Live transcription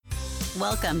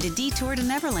Welcome to Detour to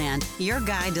Neverland, your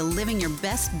guide to living your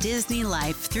best Disney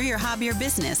life through your hobby or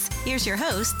business. Here's your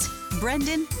hosts,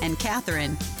 Brendan and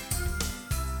Catherine.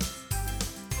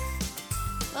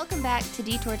 Welcome back to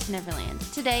Detour to Neverland.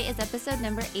 Today is episode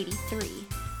number 83.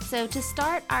 So to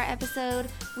start our episode,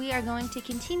 we are going to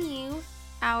continue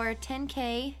our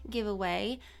 10K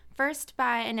giveaway, first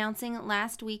by announcing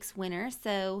last week's winner.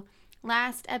 So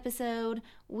last episode,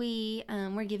 we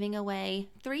were giving away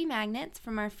 3 magnets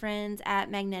from our friends at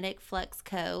Magnetic Flux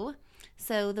Co.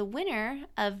 So the winner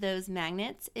of those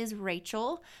magnets is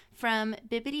Rachel from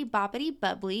Bibbidi Bobbidi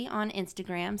Bubbly on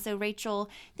Instagram. So Rachel,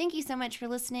 thank you so much for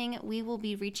listening. We will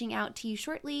be reaching out to you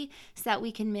shortly so that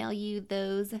we can mail you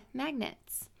those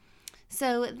magnets.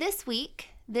 So this week,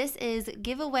 this is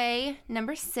giveaway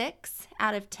number 6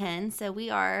 out of 10. So we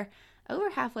are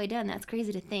over halfway done. That's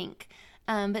crazy to think.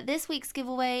 But this week's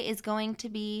giveaway is going to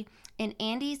be an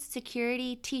Andy's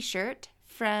Security t-shirt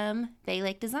from Bay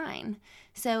Lake Design.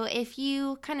 So if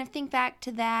you kind of think back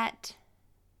to that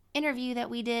interview that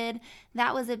we did,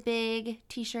 that was a big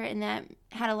t-shirt and that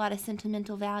had a lot of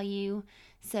sentimental value.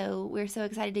 So we're so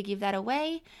excited to give that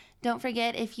away. Don't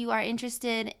forget, if you are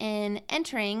interested in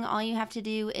entering, all you have to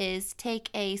do is take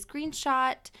a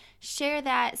screenshot, share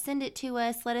that, send it to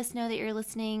us, let us know that you're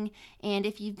listening, and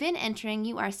if you've been entering,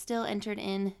 you are still entered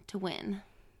in to win.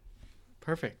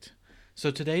 Perfect. So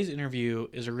today's interview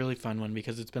is a really fun one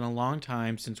because it's been a long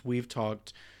time since we've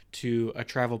talked to a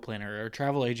travel planner or a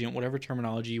travel agent, whatever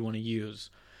terminology you want to use.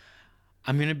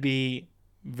 I'm going to be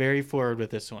very forward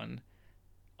with this one.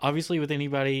 Obviously, with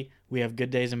anybody, we have good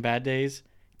days and bad days.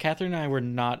 Catherine and I were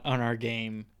not on our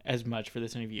game as much for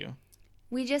this interview.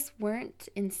 We just weren't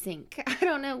in sync. I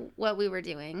don't know what we were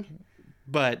doing.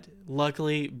 But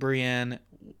luckily, Brienne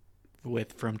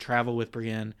from Travel with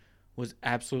Brienne was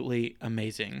absolutely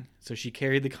amazing. So she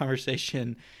carried the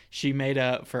conversation. She made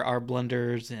up for our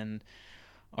blunders and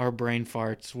our brain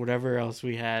farts, whatever else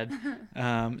we had.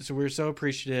 So we're so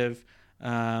appreciative.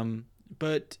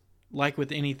 But like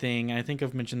with anything, I think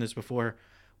I've mentioned this before,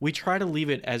 we try to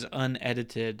leave it as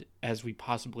unedited as we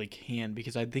possibly can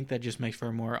because I think that just makes for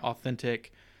a more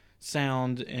authentic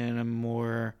sound and a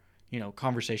more,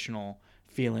 conversational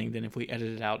feeling than if we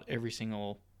edited out every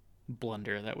single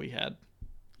blunder that we had.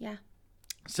 Yeah.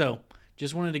 So,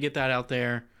 just wanted to get that out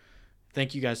there.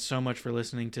 Thank you guys so much for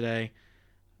listening today.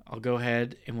 I'll go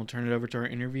ahead and we'll turn it over to our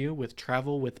interview with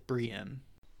Travel with Brienne.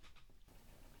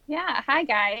 Yeah. Hi,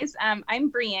 guys. I'm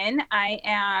Brienne. I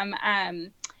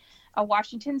am a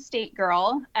Washington State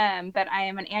girl, but I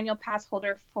am an annual pass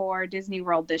holder for Disney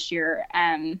World this year,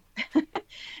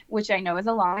 which I know is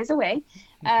a long ways away.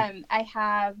 I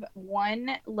have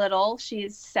one little,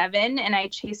 she's 7, and I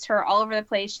chased her all over the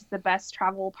place. She's the best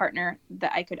travel partner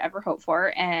that I could ever hope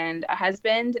for, and a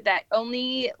husband that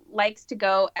only likes to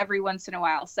go every once in a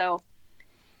while. So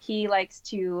he likes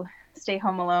to stay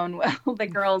home alone while the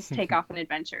girls take off on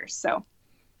adventures. So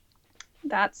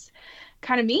that's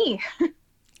kind of me.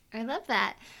 I love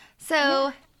that.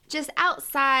 So just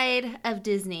outside of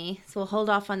Disney, so we'll hold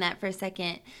off on that for a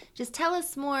second. Just tell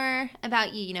us more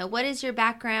about you. What is your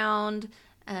background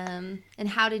and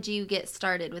how did you get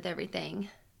started with everything?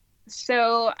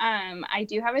 So I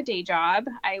do have a day job.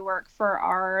 I work for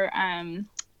our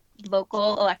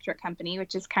local electric company,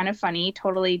 which is kind of funny,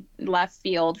 totally left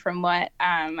field from what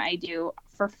I do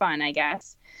for fun, I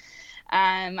guess.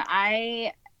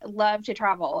 I love to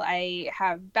travel. I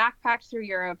have backpacked through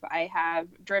Europe. I have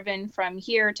driven from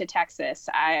here to Texas.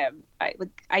 I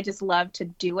just love to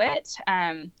do it.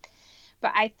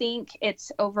 But I think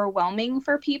it's overwhelming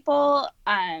for people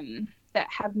that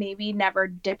have maybe never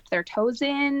dipped their toes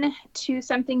in to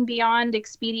something beyond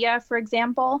Expedia, for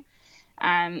example.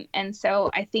 And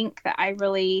so I think that I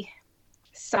really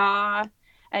saw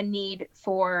a need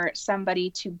for somebody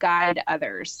to guide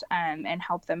others and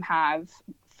help them have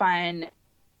fun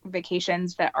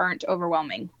vacations that aren't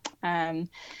overwhelming. And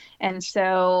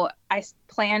so I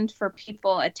planned for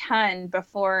people a ton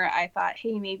before I thought,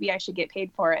 hey, maybe I should get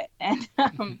paid for it. And,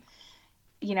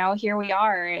 here we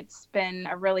are. It's been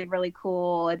a really, really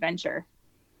cool adventure.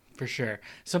 For sure.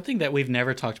 Something that we've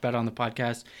never talked about on the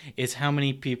podcast is how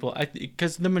many people,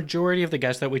 because the majority of the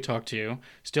guests that we talk to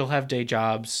still have day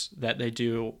jobs that they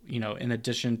do, in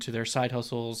addition to their side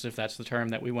hustles, if that's the term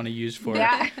that we want to use for it.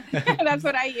 Yeah, that's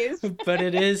what I use. But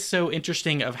it is so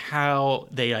interesting of how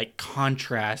they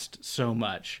contrast so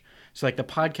much. So the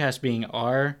podcast being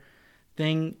our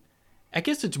thing, I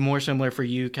guess it's more similar for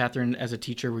you, Catherine, as a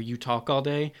teacher where you talk all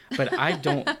day, but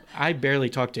I barely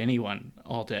talk to anyone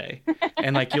all day.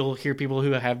 And you'll hear people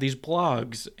who have these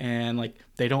blogs and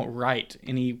they don't write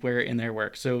anywhere in their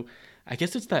work. So I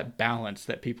guess it's that balance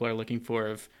that people are looking for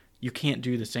of you can't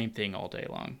do the same thing all day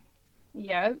long.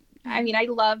 Yeah. I mean, I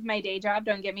love my day job.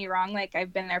 Don't get me wrong. Like,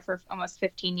 I've been there for almost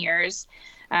 15 years.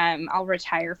 I'll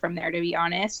retire from there, to be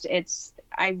honest.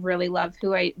 I really love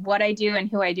what I do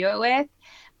and who I do it with.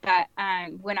 But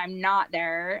when I'm not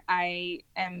there, I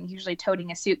am usually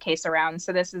toting a suitcase around.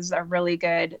 So this is a really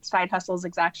good side hustle, is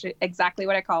exactly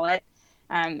what I call it.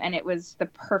 And it was the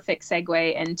perfect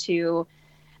segue into,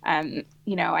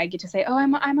 I get to say, oh,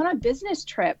 I'm on a business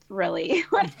trip, really,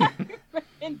 when I'm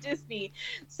in Disney.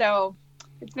 So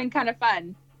it's been kind of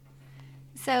fun.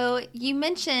 So you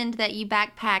mentioned that you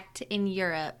backpacked in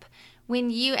Europe.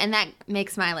 And that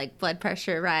makes my blood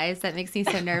pressure rise. That makes me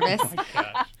so nervous. Oh my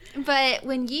gosh. But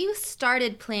when you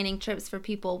started planning trips for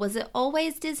people, was it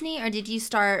always Disney, or did you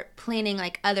start planning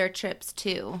other trips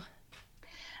too?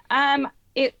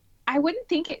 I wouldn't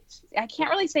think I can't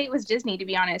really say it was Disney, to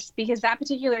be honest, because that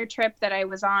particular trip that I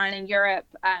was on in Europe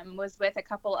was with a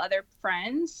couple other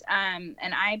friends, and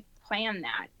I planned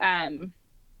that. And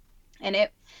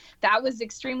that was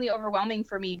extremely overwhelming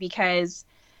for me because,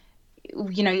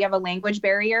 you have a language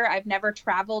barrier. I've never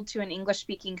traveled to an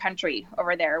English-speaking country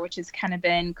over there, which has kind of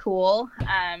been cool.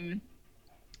 And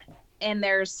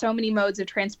there's so many modes of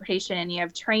transportation, and you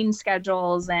have train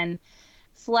schedules and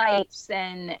flights,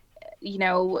 and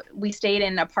we stayed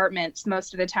in apartments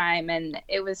most of the time, and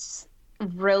it was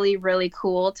really, really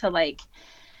cool to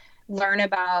learn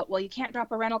about, well, you can't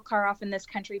drop a rental car off in this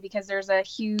country because there's a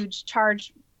huge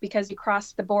charge because you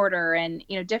crossed the border, and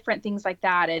different things like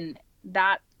that. And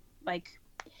that,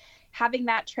 having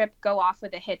that trip go off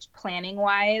with a hitch planning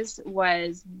wise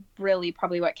was really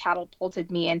probably what catapulted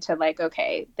me into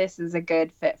okay, this is a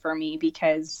good fit for me,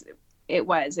 because it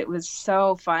was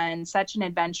so fun, such an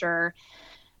adventure.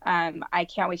 I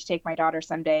can't wait to take my daughter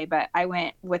someday, but I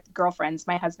went with girlfriends.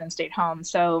 My husband stayed home.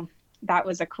 So that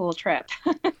was a cool trip.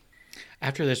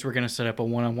 After this, we're going to set up a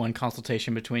one-on-one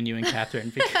consultation between you and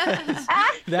Catherine, because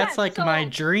that's my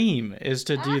dream, is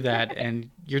to do that.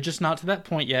 And you're just not to that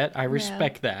point yet. I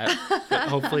respect that, but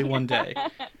hopefully one day.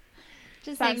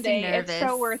 Just someday. Makes me nervous. It's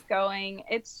so worth going.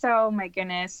 It's so, my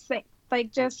goodness.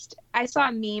 I saw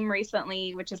a meme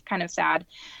recently, which is kind of sad,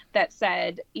 that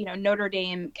said, Notre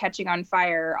Dame catching on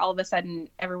fire. All of a sudden,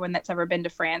 everyone that's ever been to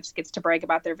France gets to brag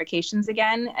about their vacations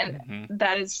again. And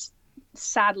that is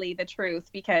sadly the truth,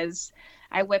 because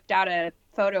I whipped out a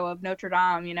photo of Notre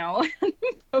Dame, and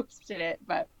posted it.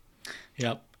 But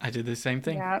yep, I did the same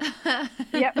thing. Yeah.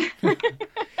 Yep.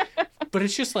 But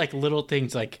it's just little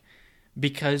things,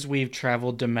 because we've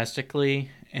traveled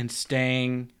domestically and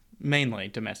staying mainly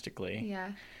domestically.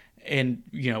 Yeah. And,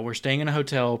 we're staying in a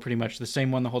hotel, pretty much the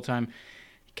same one the whole time.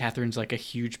 Catherine's a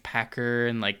huge packer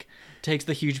and takes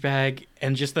the huge bag.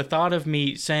 And just the thought of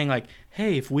me saying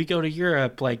hey, if we go to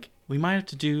Europe, we might have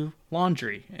to do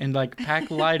laundry and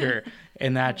pack lighter.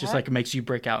 And that just makes you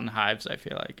break out in hives, I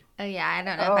feel like. Oh yeah. I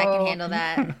don't know if I can handle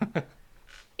that.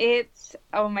 It's,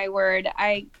 oh my word.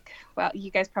 Well, you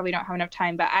guys probably don't have enough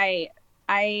time, but I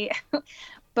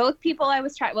both people I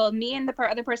was me and the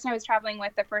other person I was traveling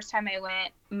with the first time I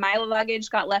went, my luggage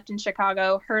got left in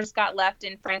Chicago, hers got left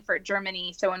in Frankfurt,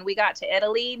 Germany. So when we got to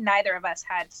Italy, neither of us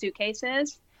had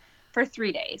suitcases for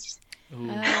 3 days.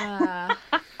 Man.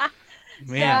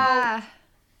 So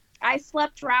I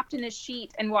slept wrapped in a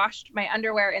sheet and washed my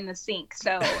underwear in the sink.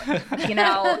 So,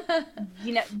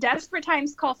 desperate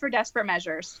times call for desperate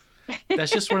measures.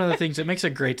 That's just one of the things that makes a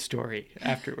great story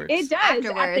afterwards. It does.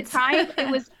 At the time, it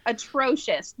was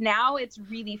atrocious. Now it's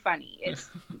really funny.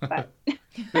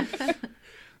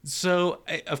 So,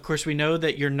 of course, we know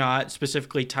that you're not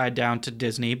specifically tied down to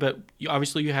Disney, but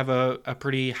obviously you have a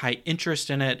pretty high interest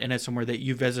in it, and it's somewhere that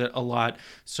you visit a lot.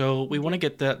 So we want to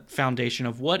get the foundation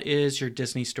of what is your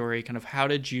Disney story, kind of how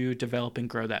did you develop and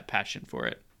grow that passion for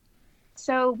it?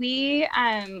 So we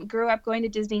grew up going to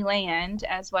Disneyland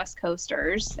as West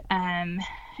Coasters, and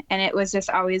it was just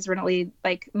always really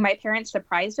my parents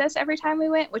surprised us every time we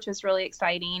went, which was really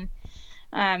exciting.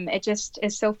 It just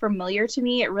is so familiar to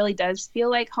me. It really does feel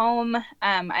like home.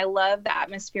 I love the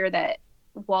atmosphere that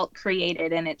Walt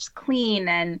created, and it's clean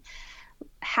and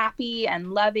happy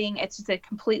and loving. It's just a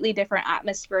completely different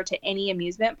atmosphere to any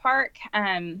amusement park.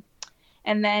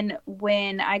 And then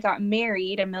when I got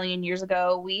married a million years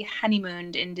ago, we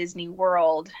honeymooned in Disney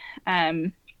World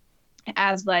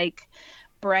as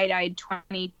bright-eyed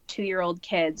 22-year-old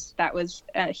kids. That was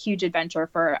a huge adventure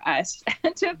for us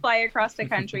to fly across the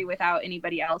country without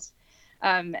anybody else.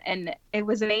 And it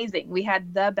was amazing. We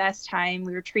had the best time.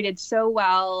 We were treated so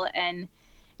well, and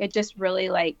it just really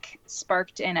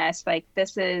sparked in us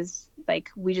this is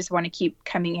we just want to keep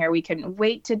coming here. We couldn't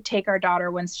wait to take our daughter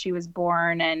once she was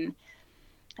born, and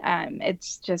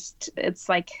it's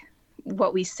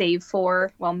what we save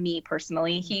for. Well, me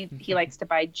personally, he likes to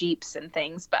buy Jeeps and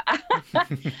things, but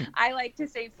I like to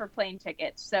save for plane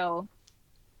tickets. So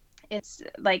it's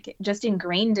like just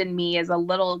ingrained in me as a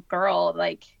little girl.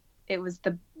 Like it was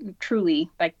truly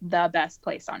like the best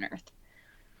place on earth.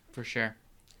 For sure.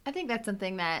 I think that's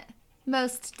something that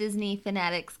most Disney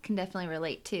fanatics can definitely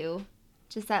relate to.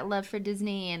 Just that love for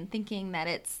Disney and thinking that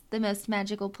it's the most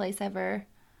magical place ever.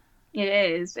 It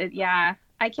is. Yeah.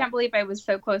 I can't believe I was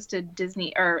so close to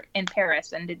Disney or in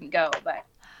Paris and didn't go, but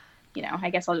I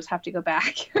guess I'll just have to go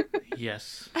back.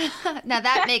 Yes. Now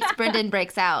that makes Brendan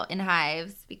breaks out in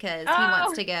hives because he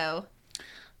wants to go.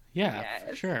 Yeah,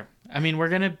 Yes. sure. I mean,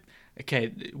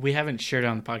 we haven't shared it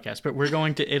on the podcast, but we're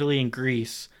going to Italy and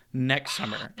Greece next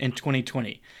summer in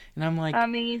 2020. And I'm like,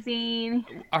 amazing.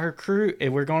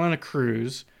 we're going on a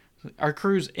cruise. Our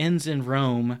cruise ends in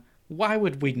Rome. Why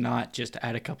would we not just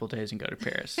add a couple days and go to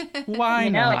Paris? Why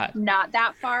not? It's not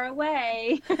that far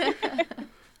away.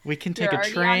 We can take You're a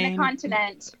already train. on the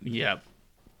continent. Yep.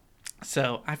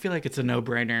 So I feel like it's a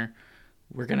no-brainer.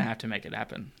 We're going to have to make it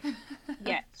happen.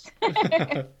 Yes.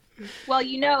 Well,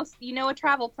 you know a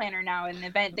travel planner now in the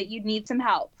event that you'd need some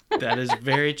help. That is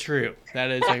very true.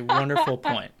 That is a wonderful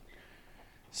point.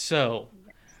 So,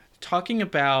 talking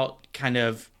about kind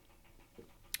of,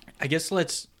 I guess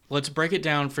let's break it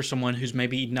down for someone who's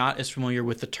maybe not as familiar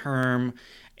with the term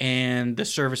and the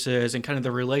services and kind of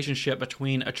the relationship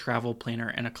between a travel planner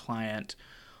and a client.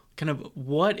 Kind of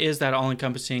what is that all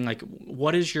encompassing? Like,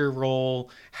 what is your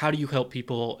role? How do you help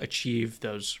people achieve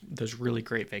those really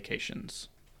great vacations?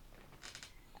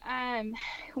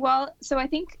 Well, so I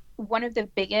think one of the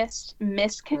biggest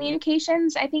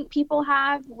miscommunications I think people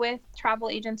have with travel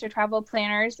agents or travel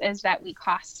planners is that we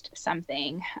cost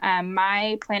something.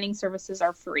 My planning services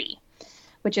are free,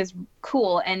 which is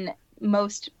cool. And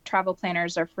most travel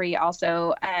planners are free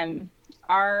also.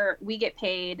 We get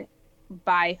paid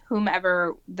by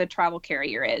whomever the travel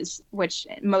carrier is, which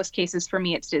in most cases for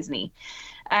me, it's Disney.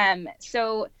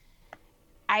 So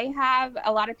I have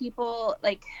a lot of people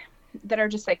that are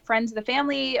just like friends of the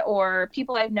family or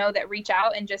people I know that reach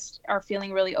out and just are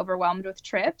feeling really overwhelmed with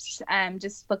trips,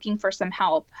 just looking for some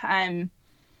help. And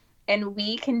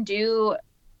we can do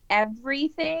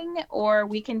everything, or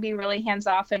we can be really hands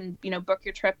off and, book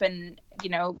your trip and,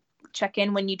 check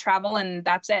in when you travel and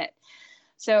that's it.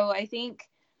 So I think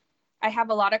I have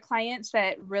a lot of clients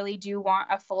that really do want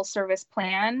a full service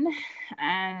plan.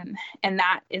 And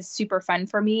that is super fun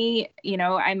for me.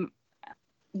 I'm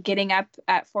getting up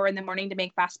at 4 a.m. to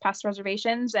make fast pass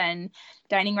reservations and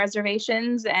dining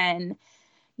reservations and,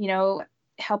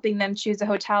 helping them choose a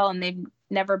hotel and they've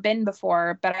never been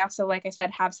before. But I also, like I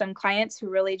said, have some clients who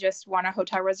really just want a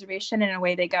hotel reservation and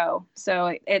away they go.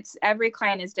 So every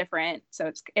client is different.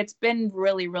 So it's been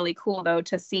really, really cool though,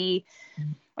 to see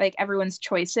everyone's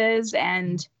choices.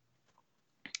 And,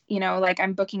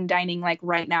 I'm booking dining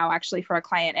right now actually for a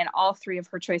client, and all 3 of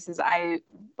her choices I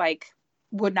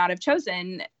would not have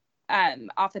chosen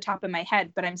off the top of my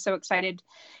head, but I'm so excited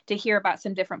to hear about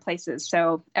some different places.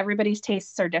 So everybody's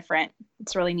tastes are different.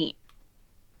 It's really neat.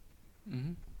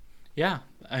 Mm-hmm. Yeah.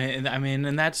 I mean,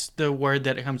 and that's the word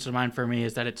that comes to mind for me,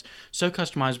 is that it's so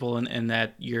customizable and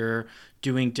that you're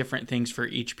doing different things for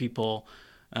each people,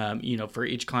 for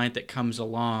each client that comes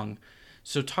along.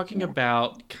 So talking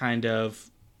about kind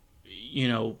of,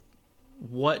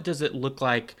 what does it look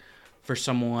like for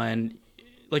someone?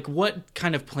 What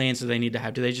kind of plans do they need to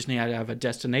have? Do they just need to have a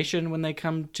destination when they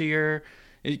come to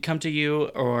you,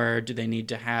 or do they need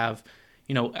to have,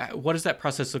 what does that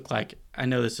process look like? I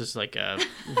know this is like a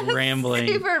rambling.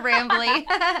 Super rambly.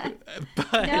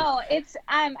 But... No, it's,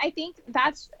 I think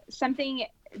that's something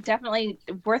definitely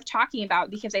worth talking about,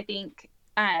 because I think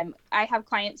I have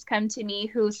clients come to me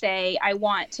who say, I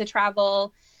want to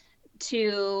travel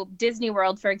to Disney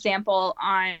World, for example,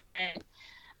 on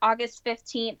August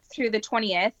 15th through the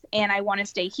 20th, and I want to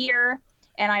stay here,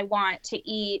 and I want to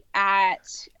eat at,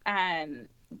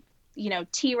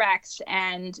 T-Rex,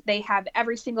 and they have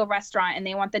every single restaurant, and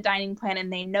they want the dining plan,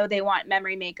 and they know they want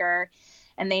Memory Maker,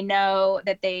 and they know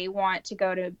that they want to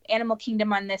go to Animal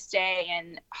Kingdom on this day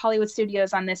and Hollywood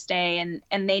Studios on this day, and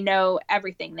they know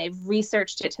everything. They've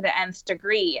researched it to the nth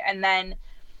degree. And then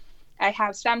I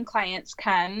have some clients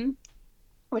come,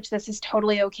 which this is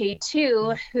totally okay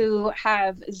too, who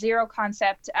have zero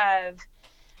concept of,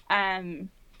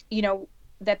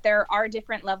 that there are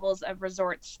different levels of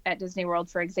resorts at Disney World,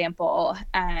 for example.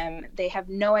 They have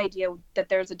no idea that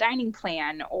there's a dining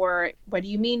plan, or what do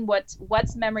you mean? What's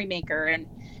Memory Maker? And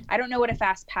I don't know what a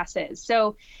fast pass is.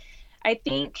 So I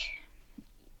think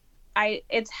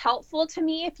it's helpful to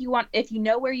me if you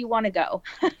know where you want to go.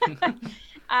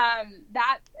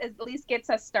 That at least gets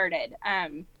us started.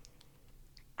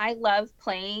 I love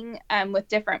playing with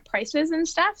different prices and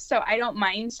stuff, so I don't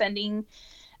mind sending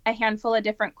a handful of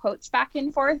different quotes back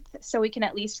and forth so we can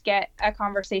at least get a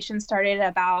conversation started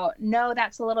about, no,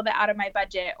 that's a little bit out of my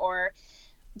budget, or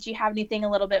do you have anything a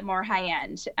little bit more high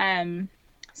end?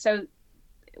 So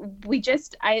we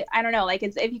just, I don't know, like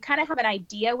if you kind of have an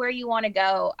idea where you want to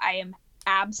go, I am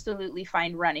absolutely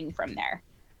fine running from there.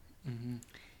 Mm-hmm.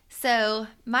 So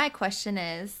my question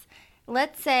is,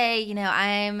 let's say,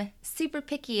 I'm super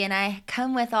picky and I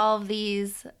come with all of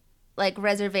these like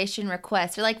reservation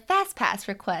requests or like fast pass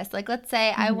requests. Like, let's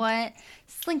say I want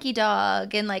Slinky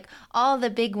Dog and like all the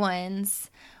big ones.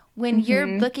 When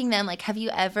you're booking them, like, have you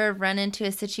ever run into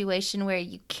a situation where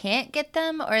you can't get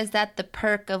them, or is that the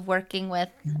perk of working with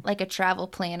like a travel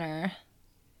planner?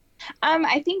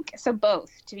 I think so, both,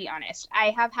 to be honest.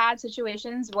 I have had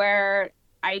situations where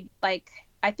I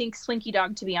think Slinky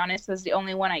Dog, to be honest, was the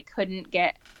only one I couldn't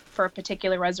get for a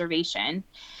particular reservation.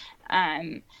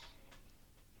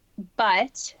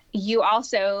 But you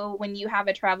also, when you have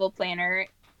a travel planner,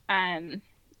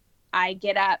 I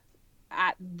get up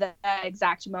at the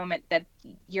exact moment that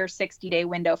your 60-day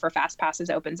window for fast passes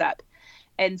opens up.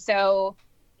 And so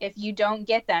if you don't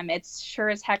get them, it's sure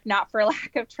as heck not for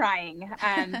lack of trying.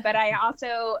 But I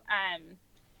also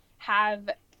have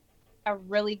a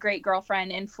really great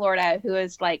girlfriend in Florida who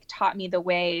has like taught me the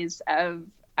ways of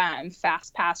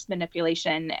fast pass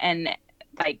manipulation, and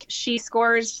like she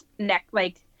scores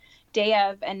day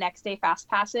of and next day fast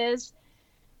passes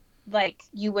like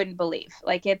you wouldn't believe.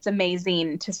 Like, it's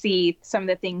amazing to see some of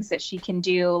the things that she can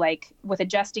do, like with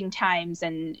adjusting times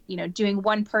and, doing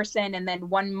one person and then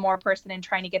one more person and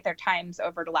trying to get their times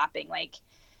overlapping. Like,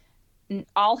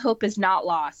 all hope is not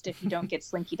lost if you don't get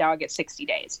Slinky Dog at 60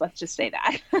 days. Let's just say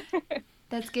that.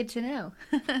 That's good to know.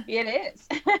 It is.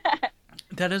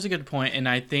 That is a good point. And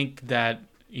I think that,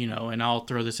 and I'll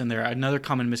throw this in there, another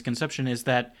common misconception is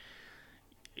that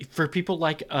for people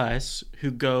like us who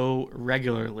go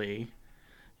regularly,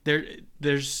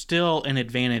 there's still an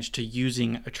advantage to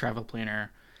using a travel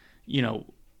planner,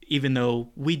 even though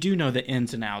we do know the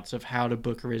ins and outs of how to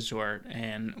book a resort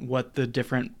and what the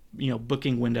different,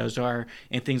 booking windows are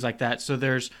and things like that. So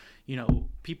there's,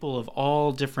 people of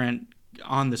all different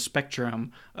on the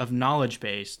spectrum of knowledge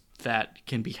base that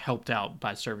can be helped out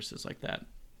by services like that.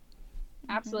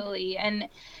 Absolutely. And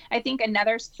I think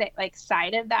another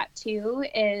side of that too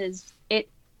is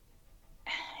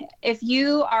if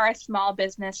you are a small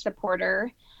business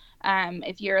supporter,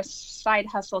 if you're a side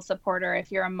hustle supporter,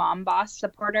 if you're a mom boss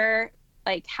supporter,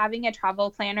 like having a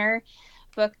travel planner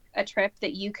book a trip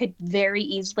that you could very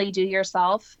easily do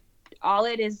yourself, all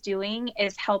it is doing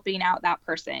is helping out that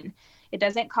person. It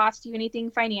doesn't cost you anything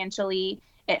financially.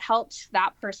 It helps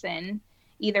that person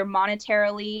either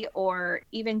monetarily or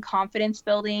even confidence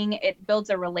building. It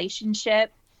builds a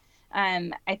relationship.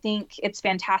 I think it's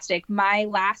fantastic. My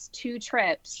last 2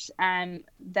 trips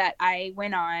that I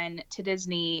went on to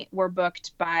Disney were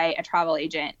booked by a travel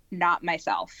agent, not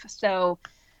myself. So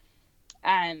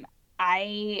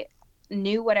I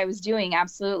knew what I was doing,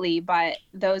 absolutely. But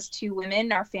those 2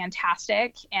 women are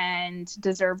fantastic and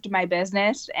deserved my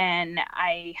business. And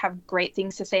I have great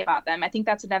things to say about them. I think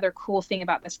that's another cool thing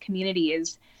about this community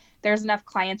is there's enough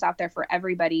clients out there for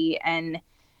everybody. And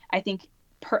I think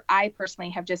I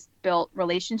personally have just built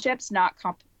relationships, not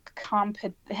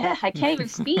I can't even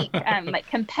speak, like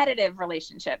competitive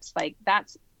relationships. Like,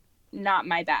 that's not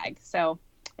my bag. So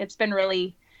it's been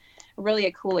really, really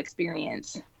a cool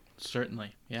experience.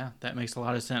 Certainly. Yeah, that makes a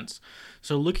lot of sense.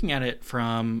 So looking at it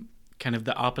from kind of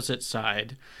the opposite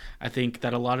side, I think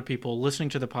that a lot of people listening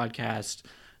to the podcast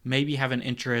maybe have an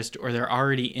interest, or they're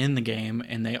already in the game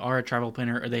and they are a travel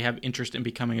planner, or they have interest in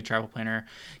becoming a travel planner.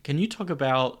 Can you talk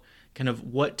about kind of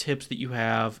what tips that you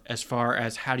have as far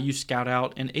as how do you scout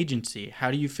out an agency?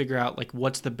 How do you figure out like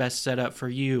what's the best setup for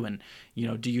you? And,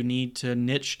 do you need to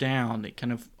niche down?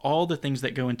 Kind of all the things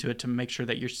that go into it to make sure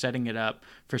that you're setting it up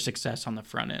for success on the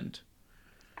front end.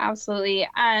 Absolutely.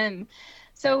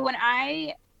 So when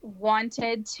I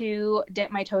wanted to dip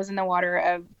my toes in the water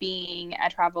of being a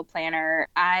travel planner,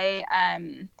 I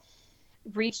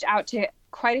reached out to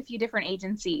quite a few different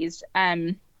agencies.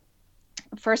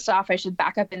 First off, I should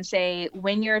back up and say,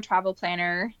 when you're a travel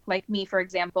planner, like me, for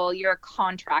example, you're a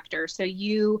contractor. So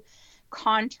you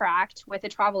contract with a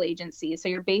travel agency. So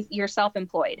you're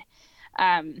self-employed.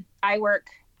 I work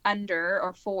under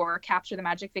or for Capture the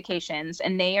Magic Vacations,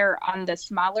 and they are on the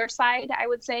smaller side, I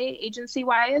would say,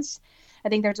 agency-wise. I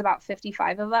think there's about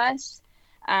 55 of us.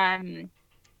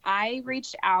 I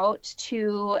reached out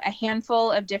to a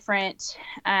handful of different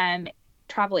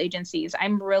travel agencies.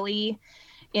 I'm really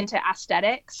into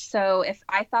aesthetics. So if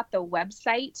I thought the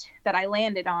website that I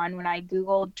landed on when I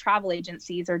Googled travel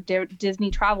agencies or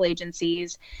Disney travel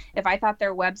agencies, if I thought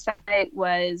their website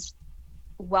was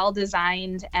well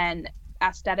designed and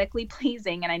aesthetically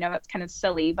pleasing, and I know that's kind of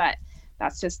silly, but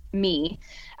that's just me,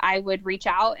 I would reach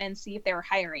out and see if they were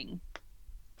hiring.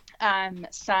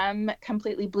 Some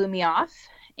completely blew me off,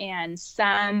 and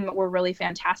some were really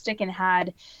fantastic and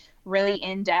had really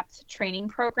in-depth training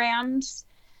programs.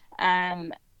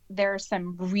 There are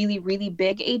some really, really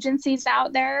big agencies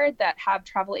out there that have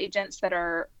travel agents that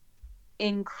are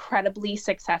incredibly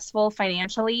successful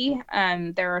financially.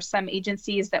 There are some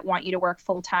agencies that want you to work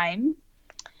full time.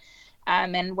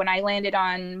 And when I landed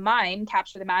on mine,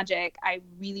 Capture the Magic, I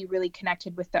really, really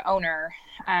connected with the owner.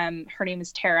 Her name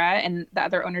is Tara, and the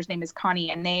other owner's name is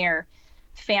Connie, and they are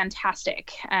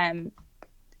fantastic.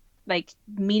 Like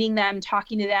meeting them,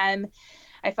 talking to them,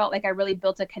 I felt like I really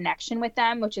built a connection with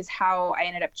them, which is how I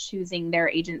ended up choosing their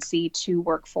agency to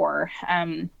work for.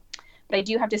 But I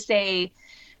do have to say,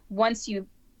 once you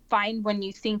find one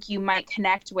you think you might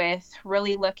connect with,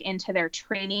 really look into their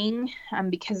training,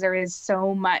 because there is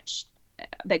so much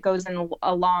that goes in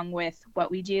along with what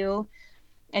we do.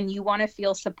 And you want to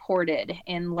feel supported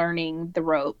in learning the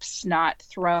ropes, not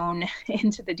thrown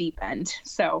into the deep end.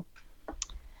 So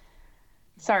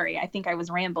sorry, I think I was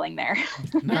rambling there.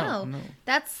 No.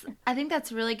 I think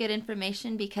that's really good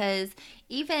information, because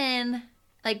even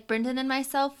like Brendan and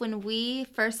myself, when we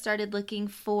first started looking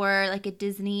for like a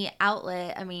Disney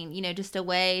outlet, I mean, you know, just a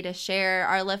way to share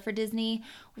our love for Disney,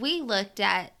 we looked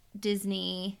at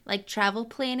Disney like travel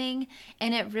planning,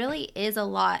 and it really is a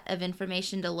lot of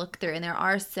information to look through, and there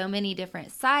are so many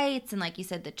different sites, and like you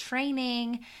said, the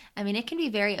training, I mean, it can be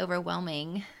very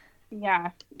overwhelming.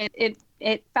 Yeah,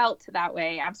 it felt that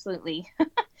way, absolutely.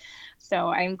 So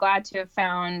I'm glad to have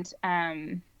found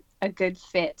a good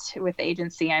fit with the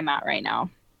agency I'm at right now.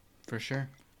 For sure.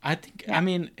 I think, yeah. I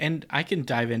mean, and I can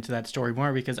dive into that story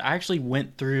more, because I actually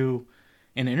went through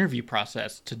an interview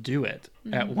process to do it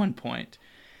at one point.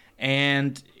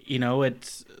 And, you know,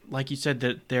 it's like you said,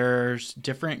 that there's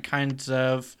different kinds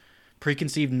of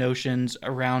preconceived notions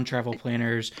around travel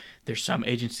planners. There's some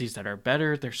agencies that are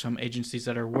better. There's some agencies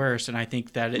that are worse. And I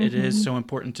think that it is so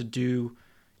important to do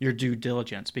your due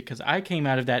diligence, because I came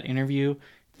out of that interview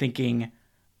thinking,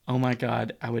 oh my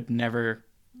God, I would never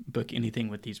book anything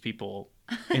with these people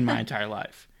in my entire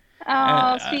life.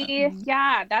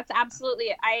 Yeah, that's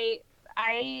absolutely.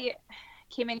 I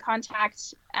came in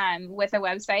contact with a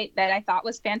website that I thought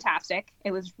was fantastic.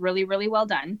 It was really, really well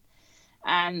done.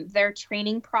 Their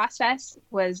training process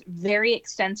was very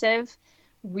extensive,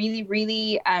 really,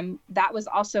 really, that was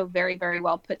also very, very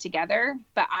well put together.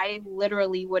 But I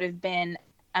literally would have been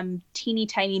a teeny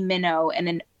tiny minnow in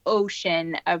an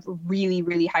ocean of really,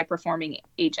 really high performing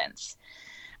agents.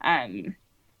 And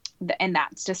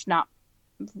that's just not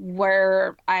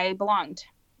where I belonged.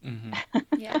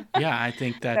 Yeah. Yeah, I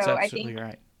think that's absolutely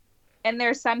right. And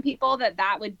there's some people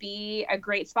that would be a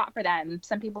great spot for them.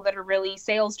 Some people that are really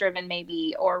sales driven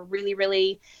maybe, or really,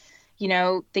 really, you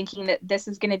know, thinking that this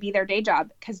is going to be their day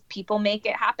job, because people make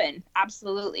it happen.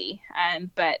 Absolutely.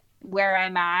 But where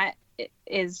I'm at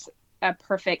is a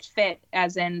perfect fit,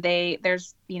 as in they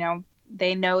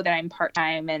know that I'm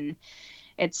part-time, and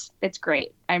it's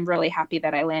great. I'm really happy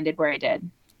that I landed where I did.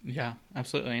 Yeah,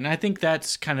 absolutely. And I think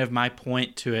that's kind of my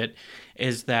point to it,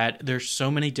 is that there's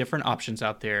so many different options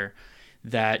out there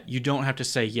that you don't have to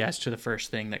say yes to the first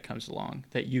thing that comes along,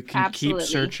 that you can keep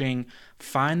searching,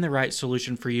 find the right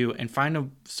solution for you, and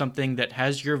find something that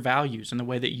has your values and the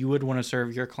way that you would want to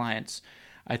serve your clients.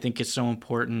 I think it's so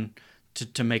important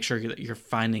to make sure that you're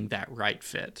finding that right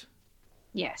fit.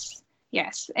 Yes.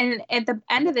 And at the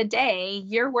end of the day,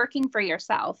 you're working for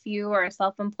yourself. You are a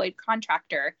self-employed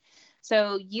contractor.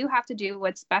 So you have to do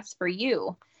what's best for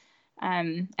you.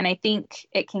 And I think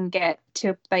it can get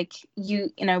to like,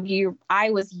 I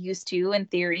was used to, in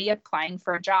theory, applying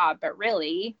for a job, but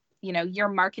really, you know, you're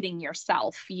marketing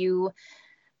yourself. You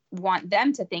want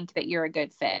them to think that you're a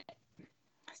good fit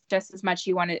just as much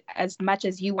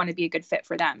as you want to be a good fit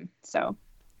for them. So,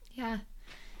 yeah.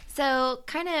 So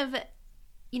kind of,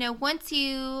 you know, once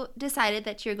you decided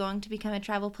that you're going to become a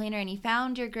travel planner and you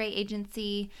found your great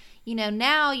agency, you know,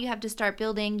 now you have to start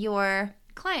building your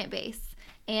client base.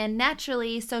 And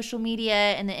naturally, social media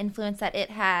and the influence that it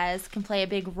has can play a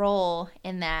big role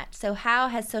in that. So how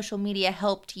has social media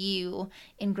helped you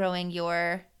in growing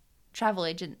your travel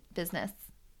agent business?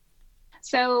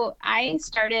 So I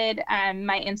started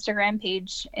my Instagram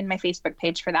page and my Facebook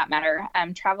page, for that matter,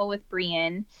 Travel with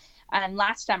Brienne,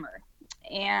 last summer.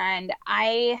 And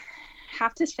I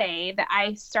have to say that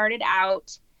I started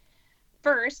out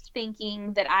first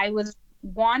thinking that I was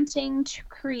wanting to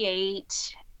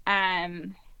create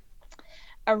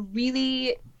a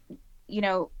really,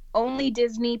 only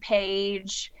Disney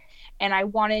page, and I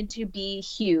wanted to be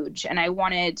huge, and I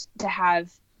wanted to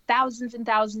have thousands and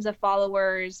thousands of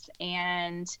followers,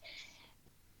 and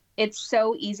it's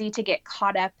so easy to get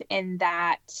caught up in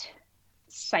that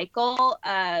cycle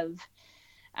of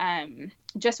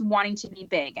just wanting to be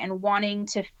big and wanting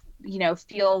to,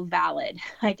 feel valid,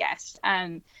 I guess.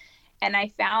 And I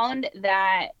found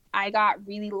that I got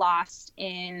really lost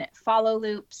in follow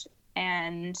loops,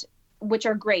 and which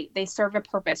are great. They serve a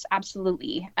purpose,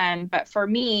 absolutely. But for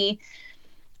me,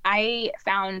 I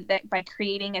found that by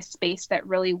creating a space that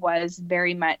really was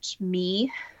very much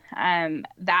me,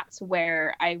 that's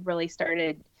where I really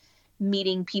started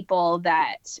meeting people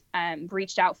that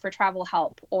reached out for travel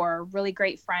help, or really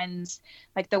great friends,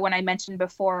 like the one I mentioned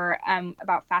before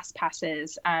about Fast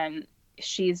Passes.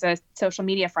 She's a social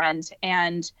media friend,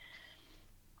 and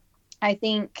I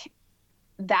think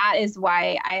that is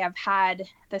why I have had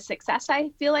the success I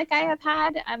feel like I have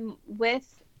had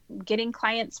with getting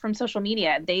clients from social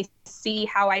media. They see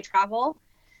how I travel.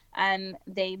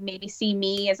 They maybe see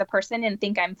me as a person and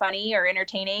think I'm funny or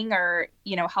entertaining or,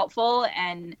 helpful,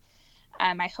 and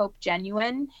I hope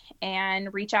genuine,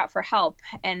 and reach out for help.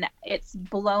 And it's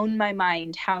blown my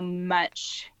mind how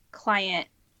much client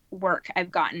work I've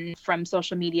gotten from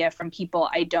social media from people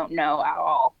I don't know at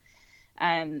all.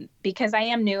 Because I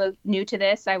am new to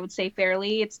this, I would say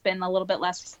fairly. It's been a little bit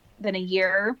less than a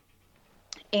year.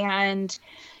 And,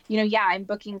 I'm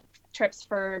booking trips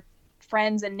for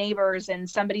friends and neighbors and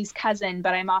somebody's cousin,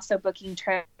 but I'm also booking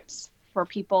trips for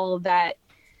people that,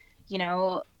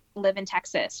 live in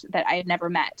Texas that I've never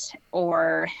met,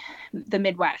 or the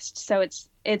Midwest. So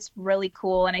it's really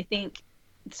cool. And I think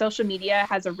social media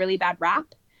has a really bad rap.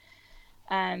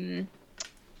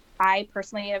 I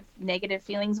personally have negative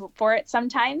feelings for it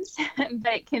sometimes,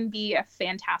 but it can be a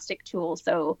fantastic tool.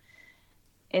 So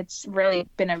it's really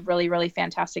been a really, really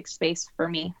fantastic space for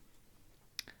me.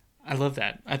 I love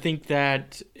that. I think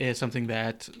that is something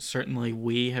that certainly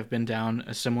we have been down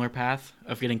a similar path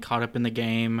of getting caught up in the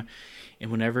game.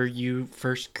 And whenever you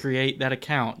first create that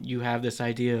account, you have this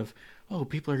idea of, oh,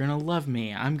 people are going to love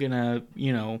me. I'm going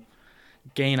to,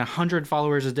 gain 100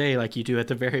 followers a day like you do at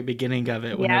the very beginning of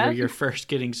it whenever you're first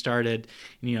getting started.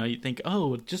 You think,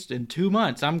 oh, just in 2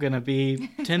 months, I'm going to be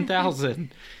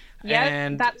 10,000. Yeah,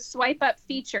 and that swipe up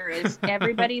feature is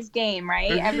everybody's game,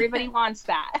 right? Everybody wants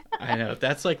that. I know.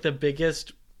 That's like the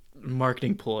biggest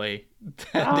marketing ploy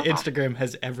that Instagram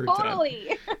has ever done.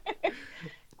 Totally.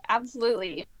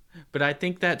 Absolutely. But I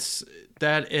think that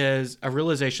is a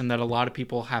realization that a lot of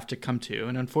people have to come to.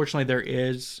 And unfortunately, there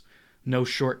is no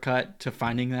shortcut to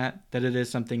finding that it is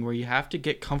something where you have to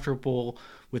get comfortable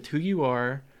with who you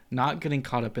are, not getting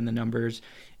caught up in the numbers,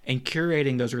 and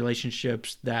curating those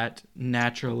relationships that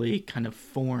naturally kind of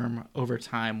form over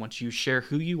time. Once you share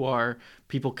who you are,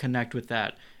 people connect with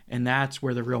that. And that's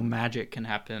where the real magic can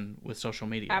happen with social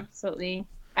media. Absolutely.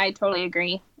 I totally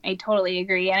agree.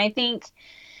 And I think,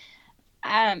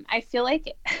 I feel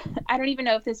like, I don't even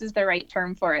know if this is the right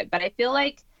term for it, but I feel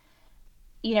like,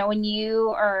 when you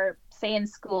are, say, in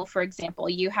school, for example,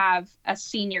 you have a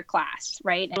senior class,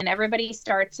 right? And everybody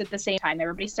starts at the same time.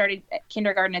 Everybody started at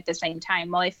kindergarten at the same time.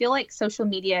 Well, I feel like social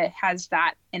media has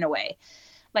that in a way.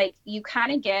 Like, you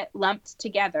kind of get lumped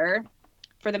together,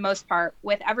 for the most part,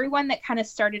 with everyone that kind of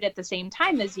started at the same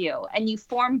time as you. And you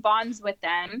form bonds with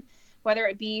them, whether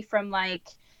it be from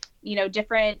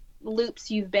different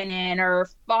loops you've been in, or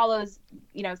follows,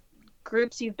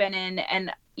 groups you've been in,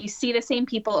 and you see the same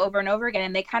people over and over again,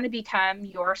 and they kind of become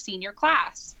your senior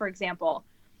class, for example.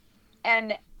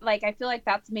 And I feel like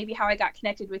that's maybe how I got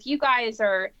connected with you guys,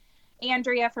 or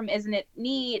Andrea from Isn't It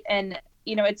Neat? And,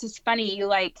 it's just funny.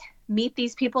 You meet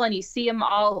these people and you see them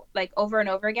all over and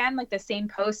over again, the same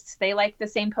posts. They like the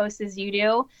same posts as you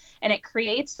do. And it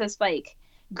creates this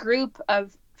group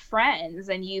of friends,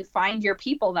 and you find your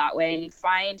people that way. You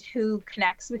find who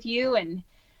connects with you and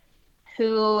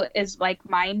who is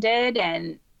like-minded,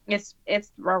 and it's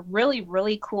a really,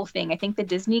 really cool thing. I think the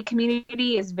Disney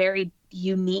community is very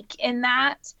unique in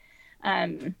that.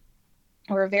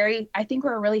 We're a really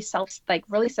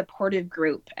really supportive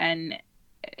group, and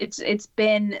it's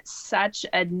been such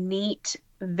a neat,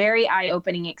 very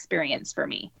eye-opening experience for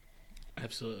me.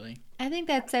 Absolutely. I think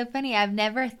that's so funny. I've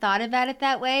never thought about it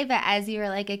that way, but as you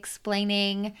were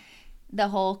explaining the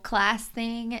whole class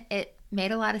thing, it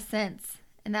made a lot of sense.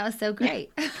 And that was so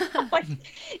great. Like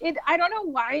I don't know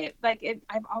why,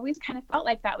 I've always kind of felt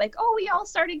like that. Like, oh, we all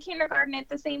started kindergarten at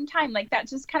the same time. Like that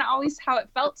just kind of always how it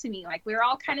felt to me. Like we were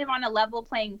all kind of on a level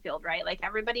playing field, right? Like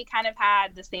everybody kind of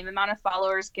had the same amount of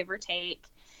followers, give or take.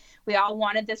 We all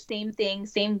wanted the same thing,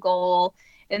 same goal.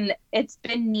 And it's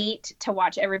been neat to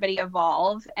watch everybody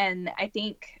evolve. And I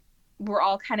think we're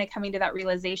all kind of coming to that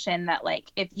realization that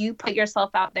like, if you put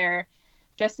yourself out there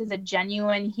just as a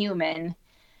genuine human,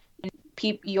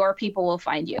 your people will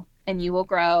find you and you will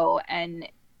grow and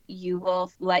you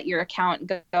will let your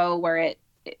account go where it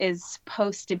is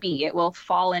supposed to be. It will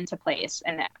fall into place.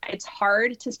 And it's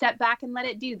hard to step back and let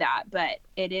it do that, but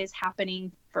it is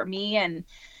happening for me. And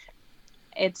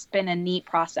it's been a neat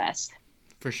process.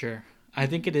 For sure. I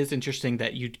think it is interesting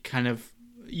that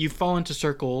you fall into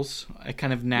circles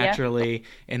kind of naturally.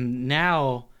 Yeah. And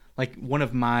now, like, one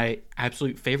of my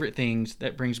absolute favorite things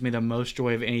that brings me the most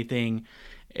joy of anything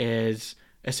is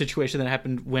a situation that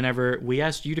happened whenever we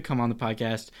asked you to come on the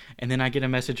podcast, and then I get a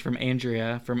message from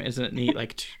Andrea from Isn't It Neat,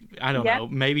 like, I don't know,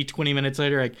 maybe 20 minutes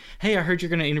later, like, hey, I heard you're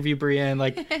going to interview Brienne.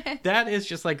 Like, that is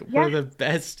just like one of the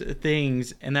best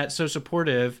things, and that's so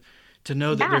supportive to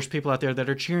know that there's people out there that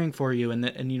are cheering for you,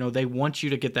 and you know, they want you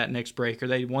to get that next break, or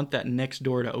they want that next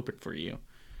door to open for you.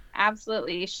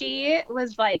 Absolutely. She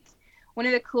was like one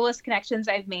of the coolest connections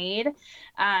I've made.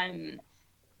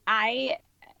 I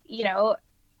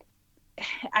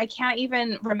can't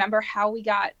even remember how we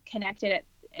got connected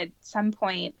at some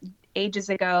point ages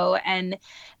ago. And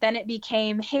then it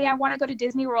became, hey, I want to go to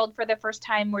Disney World for the first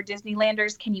time. We're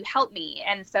Disneylanders. Can you help me?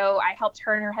 And so I helped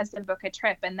her and her husband book a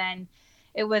trip. And then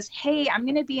it was, hey, I'm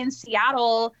going to be in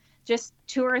Seattle, just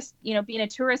being a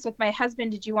tourist with my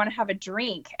husband. Did you want to have a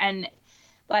drink? And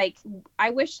like, I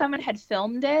wish someone had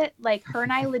filmed it. Like, her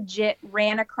and I legit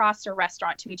ran across a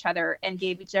restaurant to each other and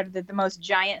gave each other the most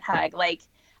giant hug. Like,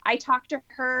 I talk to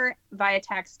her via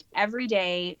text every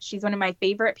day. She's one of my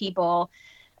favorite people.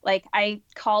 Like, I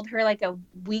called her like a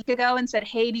week ago and said,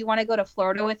 hey, do you want to go to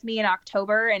Florida with me in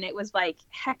October? And it was like,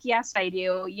 heck yes, I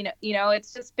do. You know,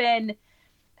 it's just been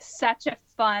such a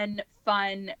fun,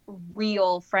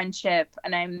 real friendship.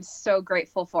 And I'm so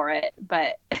grateful for it.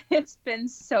 But it's been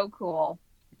so cool.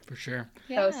 For sure.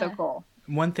 So cool.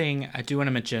 One thing I do want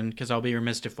to mention, because I'll be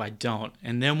remiss if I don't,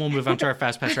 and then we'll move on to our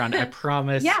Fast Pass round. I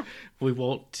promise we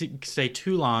won't stay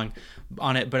too long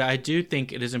on it, but I do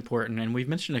think it is important, and we've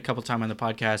mentioned a couple times on the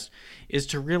podcast, is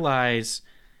to realize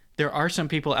there are some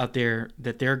people out there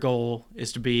that their goal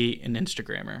is to be an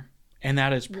Instagrammer, and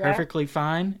that is perfectly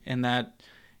fine, and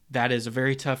that is a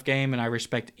very tough game, and I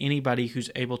respect anybody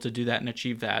who's able to do that and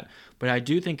achieve that. But I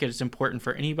do think it's important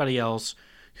for anybody else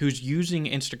who's using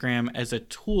Instagram as a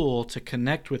tool to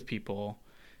connect with people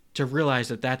to realize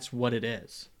that that's what it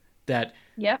is. That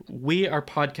we are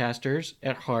podcasters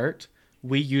at heart.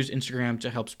 We use Instagram to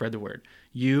help spread the word.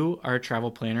 You are a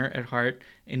travel planner at heart,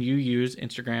 and you use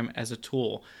Instagram as a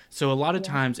tool. So a lot of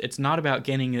times it's not about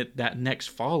getting that next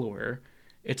follower.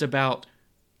 It's about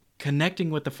connecting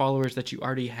with the followers that you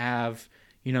already have,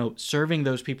 you know, serving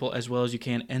those people as well as you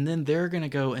can, and then they're going to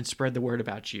go and spread the word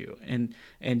about you and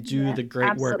do the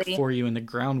great work for you and the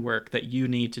groundwork that you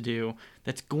need to do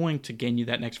that's going to gain you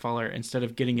that next follower instead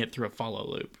of getting it through a follow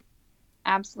loop.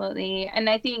 Absolutely. And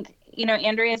I think, you know,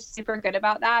 Andrea is super good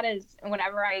about that. Is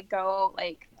whenever I go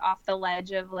like off the ledge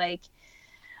of like,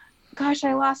 gosh,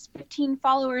 I lost 15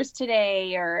 followers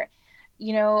today, or,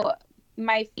 you know,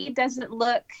 my feed doesn't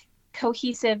look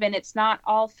cohesive and it's not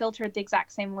all filtered the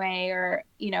exact same way, or,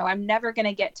 you know, I'm never going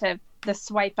to get to the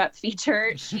swipe up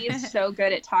feature. She is so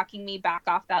good at talking me back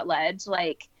off that ledge.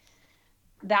 Like,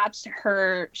 that's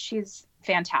her. She's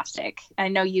fantastic. I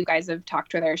know you guys have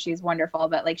talked with her. She's wonderful,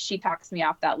 but like, she talks me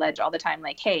off that ledge all the time.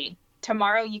 Like, hey,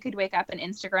 tomorrow you could wake up and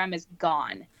Instagram is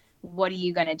gone. What are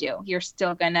you going to do? You're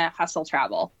still going to hustle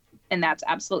travel. And that's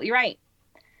absolutely right.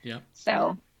 Yeah.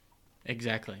 So.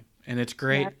 Exactly. And it's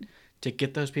great to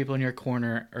get those people in your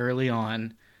corner early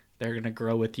on. They're going to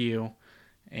grow with you,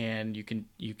 and you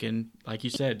can, like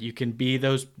you said, you can be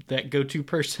that go-to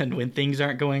person when things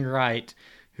aren't going right,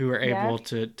 who are able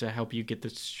to help you get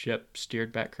the ship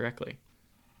steered back correctly.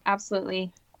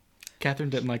 Absolutely.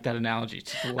 Catherine didn't like that analogy.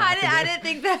 I didn't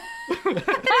think that. I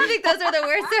didn't think those were the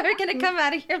words that were going to come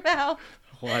out of your mouth.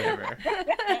 Whatever.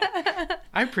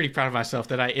 I'm pretty proud of myself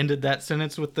that I ended that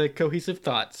sentence with the cohesive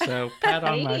thought. So pat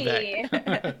on my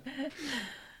back.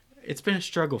 It's been a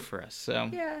struggle for us.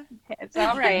 So it's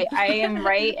all right. I am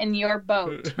right in your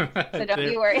boat. So don't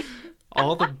you worry.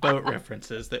 All the boat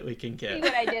references that we can get. See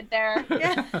what I did there?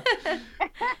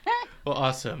 Well,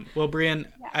 awesome. Well, Brienne,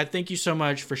 I thank you so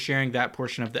much for sharing that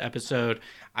portion of the episode.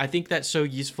 I think that's so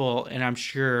useful, and I'm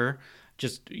sure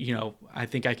just, I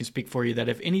think I can speak for you that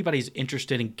if anybody's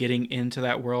interested in getting into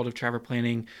that world of travel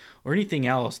planning or anything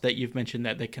else that you've mentioned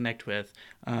that they connect with,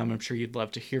 I'm sure you'd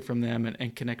love to hear from them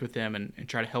and connect with them and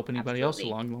try to help anybody else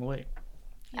along the way.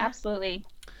 Yeah. Absolutely.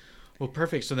 Well,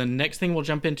 perfect. So the next thing we'll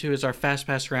jump into is our Fast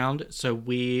Pass round. So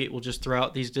we will just throw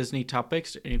out these Disney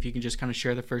topics, and if you can just kind of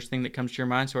share the first thing that comes to your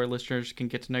mind so our listeners can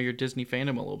get to know your Disney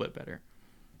fandom a little bit better.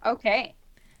 Okay.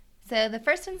 So the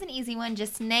first one's an easy one.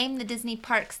 Just name the Disney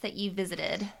parks that you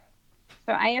visited.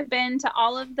 So I have been to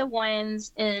all of the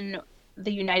ones in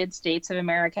the United States of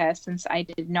America since I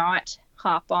did not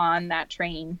hop on that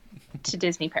train to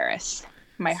Disney Paris.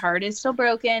 My heart is still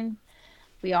broken.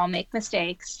 We all make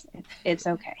mistakes. It's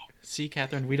okay. See,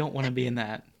 Catherine, we don't want to be in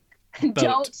that boat.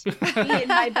 Don't be in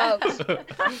my boat.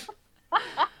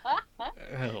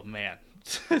 Oh, man.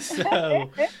 So,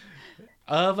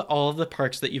 of all of the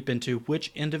parks that you've been to,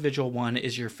 which individual one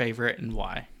is your favorite and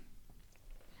why?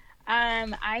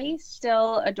 I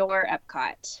still adore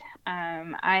Epcot.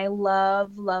 I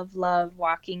love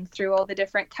walking through all the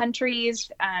different countries.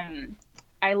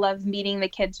 I love meeting the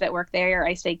kids that work there.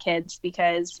 I say kids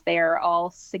because they are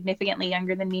all significantly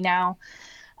younger than me now.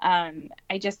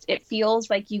 It feels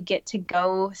like you get to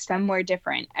go somewhere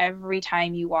different every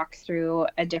time you walk through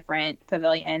a different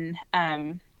pavilion.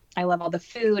 I love all the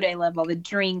food. I love all the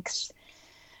drinks.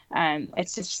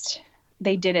 It's just,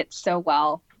 they did it so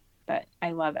well, but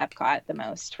I love Epcot the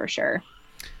most for sure.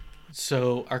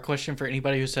 So our question for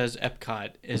anybody who says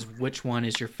Epcot is, which one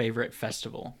is your favorite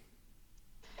festival?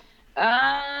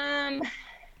 I'm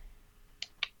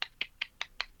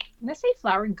gonna say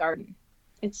Flower and Garden.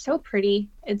 It's so pretty.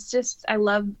 It's just, I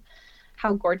love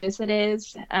how gorgeous it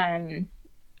is.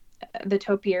 The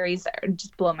topiaries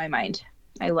just blow my mind.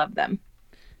 I love them.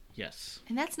 Yes.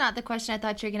 And that's not the question I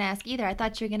thought you were going to ask either. I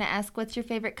thought you were going to ask, what's your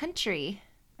favorite country?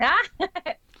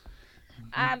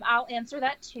 I'll answer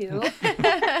that too.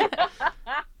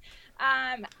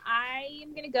 I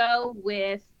am going to go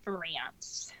with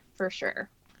France for sure.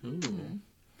 Ooh.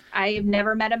 I have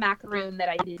never met a macaroon that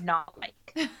I did not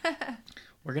like.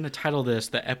 We're going to title this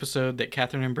the episode that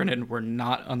Catherine and Brendan were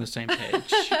not on the same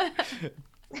page.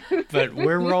 But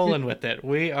we're rolling with it.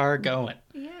 We are going.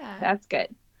 Yeah. That's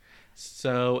good.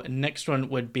 So next one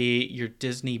would be your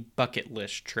Disney bucket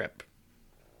list trip.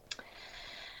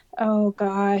 Oh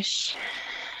gosh.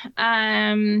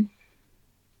 I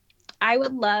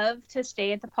would love to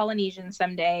stay at the Polynesian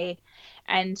someday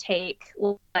and take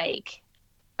like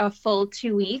a full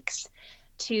 2 weeks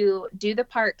to do the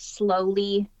park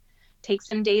slowly, take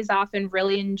some days off and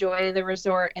really enjoy the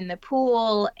resort and the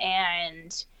pool.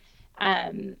 And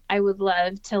I would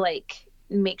love to like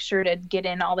make sure to get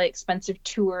in all the expensive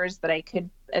tours that I could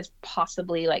as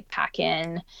possibly like pack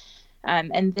in.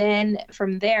 And then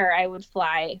from there, I would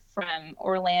fly from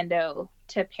Orlando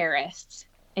to Paris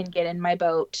and get in my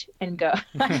boat and go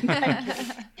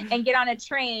and get on a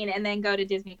train and then go to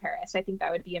Disney Paris. I think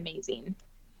that would be amazing.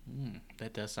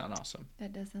 That does sound awesome.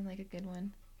 That does sound like a good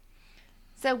one.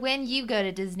 So when you go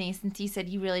to Disney, since you said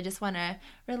you really just want to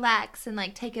relax and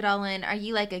like take it all in, are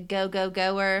you like a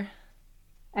goer?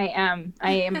 I am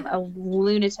a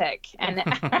lunatic. And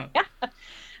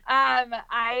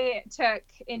I took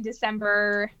in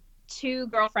December 2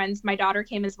 girlfriends. My daughter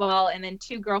came as well, and then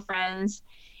 2 girlfriends,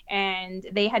 and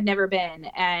they had never been.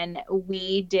 And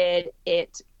we did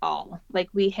it all. Like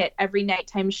we hit every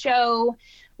nighttime show.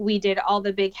 We did all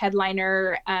the big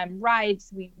headliner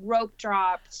rides. We rope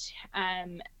dropped.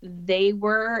 They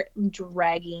were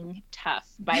dragging tough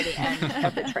by the end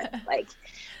of the trip. Like,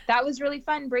 that was really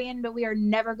fun, Brian, but we are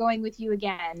never going with you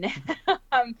again.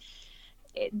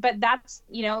 But that's,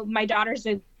 my daughter's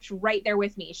right there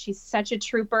with me. She's such a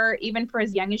trooper, even for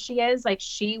as young as she is. Like,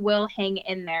 she will hang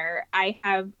in there. I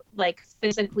have, like,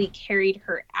 physically carried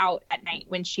her out at night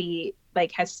when she,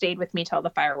 like, has stayed with me till the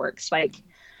fireworks. Like,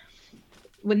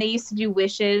 when they used to do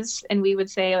wishes and we would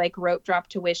say like rope drop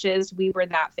to wishes, we were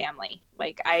that family.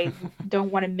 Like, I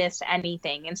don't want to miss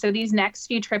anything. And so these next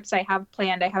few trips I have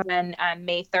planned, I have on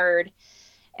May 3rd,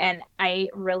 and I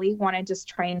really want to just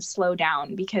try and slow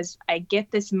down because I get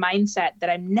this mindset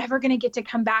that I'm never going to get to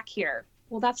come back here.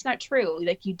 Well, that's not true.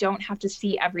 Like, you don't have to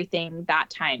see everything that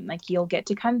time. Like, you'll get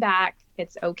to come back.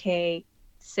 It's okay.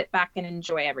 Sit back and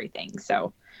enjoy everything.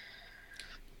 So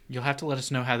you'll have to let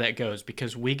us know how that goes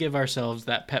because we give ourselves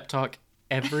that pep talk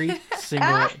every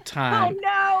single time. Oh,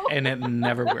 no. And it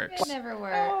never works. It never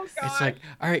works. Oh, It's like,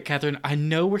 all right, Catherine, I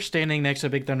know we're standing next to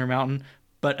Big Thunder Mountain,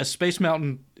 but a Space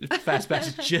Mountain Fast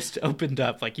Pass just opened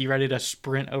up. Like, you ready to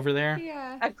sprint over there?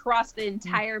 Yeah. Across the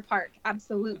entire park.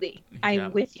 Absolutely.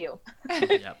 I'm with you.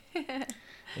 Yep.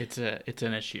 It's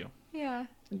an issue. Yeah.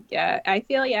 Yeah, I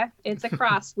feel yeah. It's a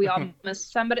cross. We all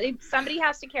must. Somebody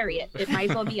has to carry it. It might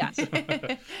as well be us.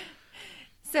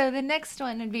 So the next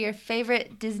one would be your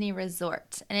favorite Disney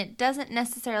resort, and it doesn't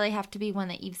necessarily have to be one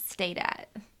that you've stayed at.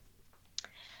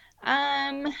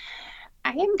 I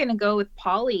am gonna go with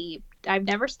Polly. I've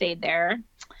never stayed there,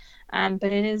 but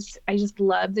it is. I just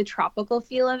love the tropical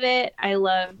feel of it. I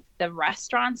love the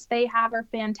restaurants they have are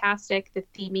fantastic. The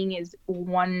theming is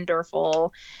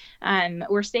wonderful.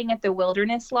 We're staying at the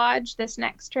Wilderness Lodge this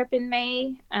next trip in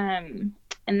May, and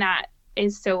that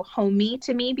is so homey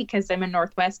to me because I'm a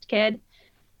Northwest kid.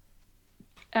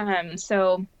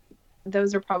 So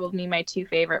those are probably my two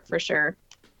favorite for sure.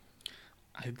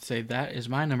 I'd say that is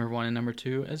my number one and number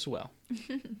two as well.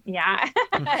 Yeah.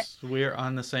 We're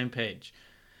on the same page.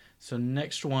 So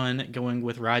next one, going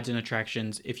with rides and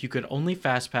attractions. If you could only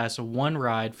fast pass one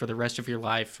ride for the rest of your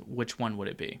life, which one would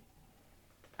it be?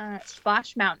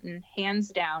 Splash Mountain, hands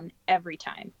down, every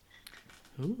time.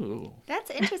 Ooh. That's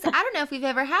interesting. I don't know if we've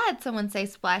ever had someone say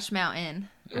Splash Mountain.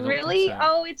 Really? So.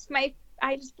 Oh,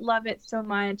 I just love it so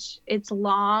much. It's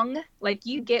long. Like,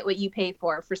 you get what you pay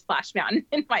for Splash Mountain,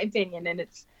 in my opinion. And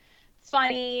it's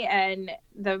funny and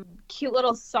the cute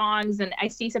little songs. And I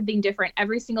see something different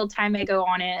every single time I go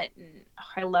on it. And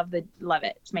I love it.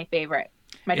 It's my favorite.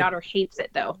 My daughter hates it,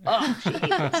 though. Oh, she hates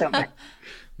it so much.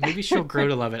 Maybe she'll grow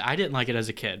to love it. I didn't like it as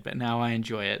a kid, but now I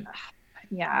enjoy it.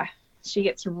 Yeah. She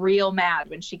gets real mad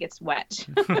when she gets wet.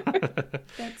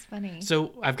 That's funny.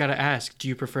 So I've got to ask, do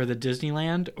you prefer the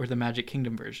Disneyland or the Magic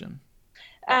Kingdom version?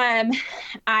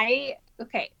 Okay.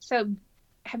 So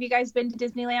have you guys been to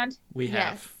Disneyland? We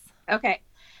have. Yes. Okay.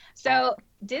 So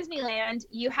Disneyland,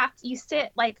 you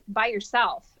sit like by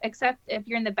yourself, except if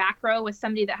you're in the back row with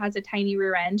somebody that has a tiny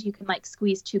rear end, you can like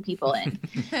squeeze two people in.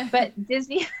 But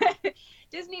Disney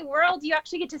World, you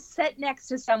actually get to sit next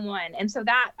to someone. And so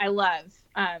that I love,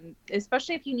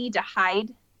 especially if you need to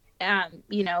hide,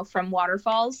 from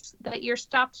waterfalls that you're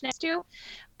stopped next to.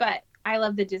 But I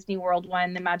love the Disney World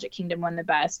one, the Magic Kingdom one the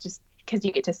best, just because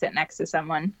you get to sit next to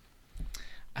someone.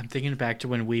 I'm thinking back to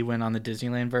when we went on the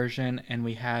Disneyland version and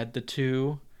we had the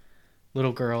two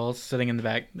little girls sitting in the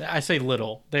back. I say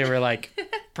little. They were like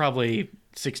probably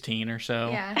 16 or so.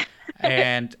 Yeah.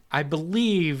 And I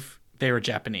believe they were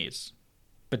Japanese,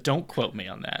 but don't quote me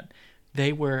on that.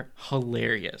 They were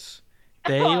hilarious.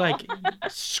 They like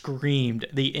screamed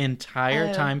the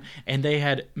entire time, and they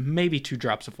had maybe 2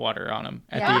 drops of water on them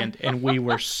at the end, and we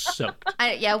were soaked.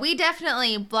 We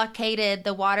definitely blockaded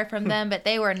the water from them, but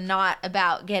they were not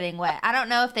about getting wet. I don't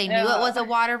know if they knew it was a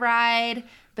water ride,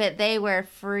 but they were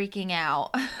freaking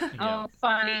out. Oh,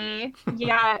 funny.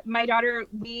 Yeah, my daughter,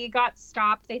 we got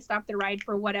stopped. They stopped the ride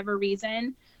for whatever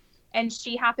reason. And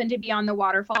she happened to be on the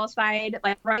waterfall side.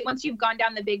 Like, right once you've gone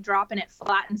down the big drop and it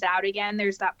flattens out again,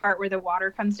 there's that part where the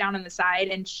water comes down on the side.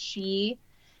 And she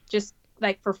just,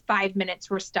 like, for 5 minutes,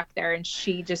 we're stuck there. And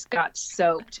she just got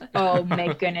soaked. Oh,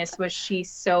 my goodness. Was she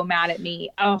so mad at me?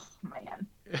 Oh, man.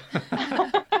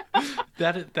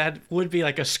 That would be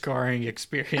like a scarring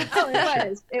experience. Oh,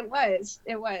 it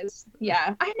was.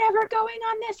 Yeah. I'm never going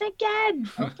on this again.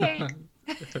 Okay.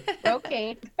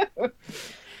 Okay.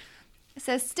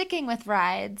 So sticking with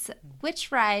rides,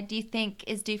 which ride do you think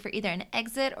is due for either an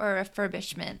exit or a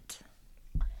refurbishment?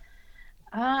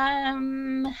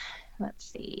 Let's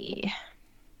see.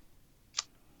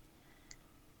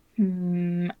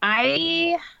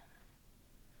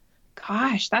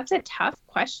 Gosh, that's a tough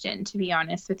question, to be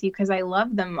honest with you, because I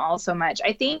love them all so much.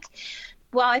 I think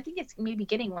it's maybe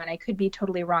getting one. I could be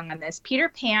totally wrong on this. Peter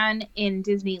Pan in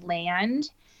Disneyland.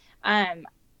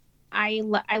 I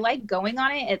like going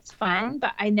on it. It's fun,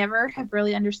 but I never have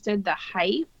really understood the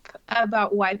hype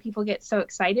about why people get so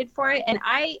excited for it. And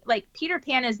I like Peter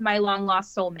Pan is my long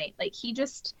lost soulmate. Like, he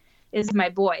just is my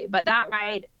boy. But that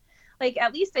ride, like,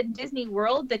 at least at Disney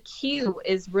World, the queue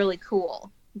is really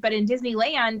cool. But in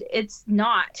Disneyland, it's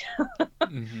not.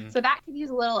 Mm-hmm. So that could use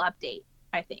a little update,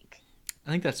 I think.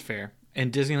 I think that's fair. In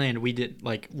Disneyland,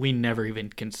 we never even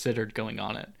considered going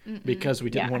on it because we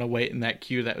didn't want to wait in that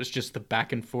queue. That was just the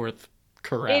back and forth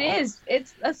corral. It is.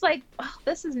 It's like, oh,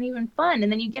 this isn't even fun. And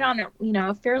then you get on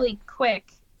a fairly quick,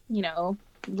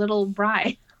 little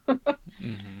ride.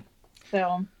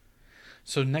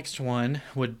 So next one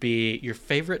would be your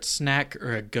favorite snack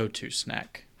or a go-to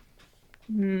snack.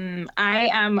 I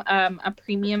am a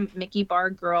premium Mickey bar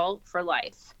girl for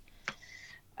life.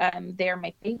 They're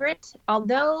my favorite.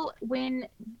 Although when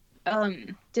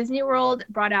Disney World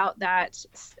brought out that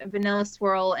Vanilla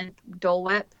Swirl and Dole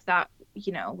Whip, that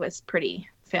was pretty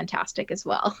fantastic as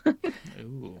well.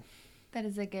 Ooh, that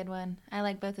is a good one. I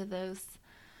like both of those.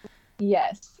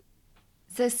 Yes.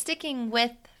 So sticking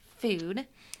with food,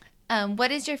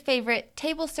 What is your favorite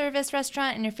table service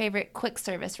restaurant and your favorite quick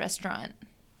service restaurant?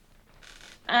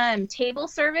 Table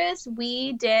service,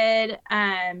 we did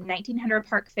 1900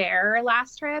 Park Fair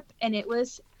last trip, and it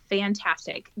was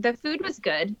fantastic. The food was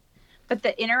good, but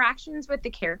the interactions with the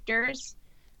characters,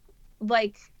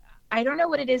 like, I don't know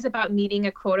what it is about meeting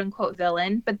a quote-unquote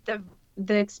villain, but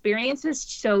the experience is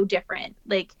so different.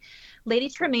 Like, Lady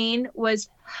Tremaine was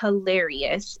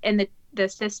hilarious, and the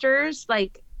sisters,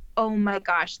 like, oh my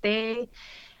gosh, they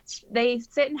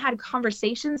sit and had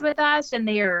conversations with us, and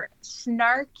they are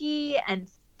snarky and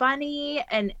funny,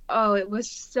 and oh, it was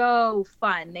so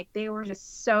fun. Like, they were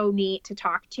just so neat to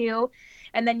talk to.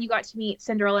 And then you got to meet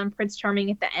Cinderella and Prince Charming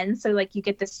at the end, so like you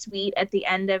get the suite at the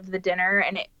end of the dinner,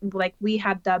 and it, like, we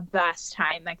had the best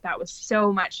time. Like, that was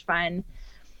so much fun.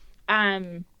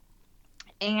 And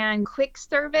quick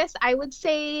service, I would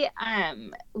say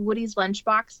Woody's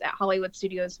Lunchbox at Hollywood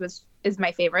Studios is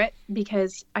my favorite,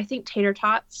 because I think tater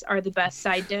tots are the best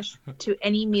side dish to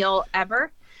any meal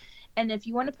ever. And if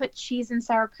you want to put cheese and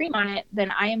sour cream on it,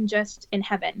 then I am just in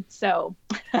heaven. So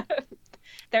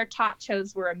their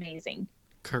tachos were amazing.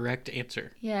 Correct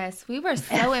answer. Yes, we were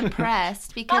so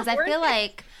impressed because I feel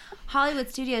like Hollywood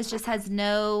Studios just has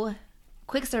no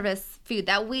quick service food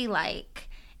that we like.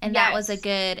 And that was a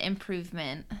good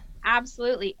improvement.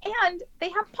 Absolutely. And they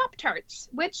have Pop-Tarts,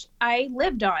 which I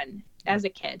lived on as a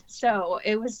kid. So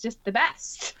it was just the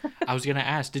best. I was going to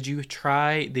ask, did you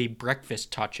try the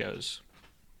breakfast tachos?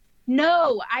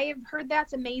 No, I have heard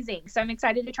that's amazing. So I'm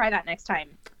excited to try that next time.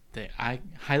 I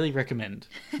highly recommend.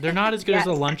 They're not as good as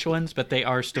the lunch ones, but they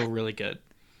are still really good.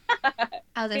 I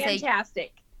was going to say,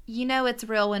 fantastic. You know it's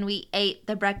real when we ate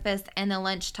the breakfast and the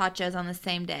lunch tachos on the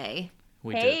same day.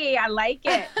 Hey, I like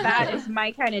it. That is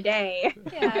my kind of day.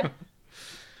 Yeah.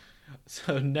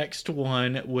 So next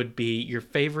one would be your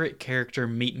favorite character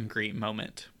meet and greet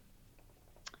moment.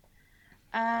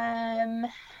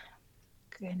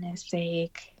 Goodness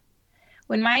sake.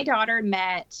 When my daughter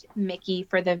met Mickey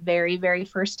for the very, very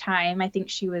first time, I think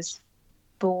she was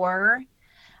 4,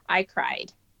 I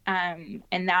cried. And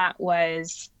that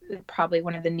was probably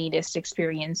one of the neatest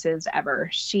experiences ever.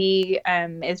 She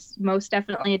is most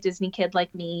definitely a Disney kid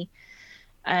like me,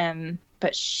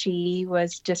 but she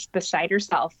was just beside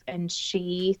herself, and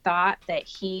she thought that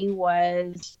he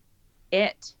was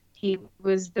it. He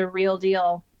was the real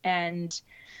deal, and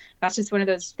that's just one of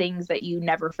those things that you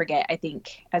never forget, I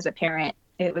think, as a parent.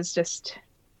 It was just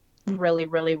really,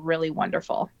 really, really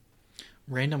wonderful.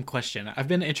 Random question. I've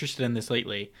been interested in this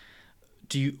lately.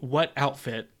 What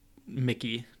outfit,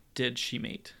 Mickey, did she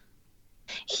meet?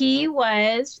 He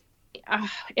was,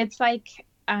 it's like,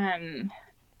 I'm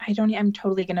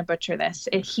totally going to butcher this.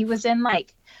 He was in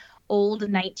like old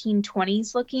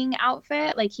 1920s looking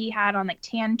outfit. Like he had on like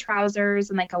tan trousers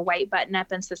and like a white button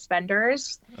up and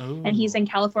suspenders. Oh. And he's in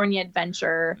California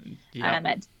Adventure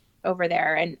over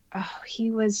there. And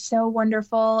he was so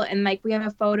wonderful. And like we have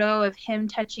a photo of him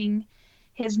touching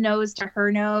his nose to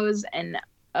her nose, and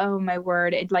oh my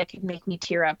word, it like could make me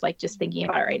tear up like just thinking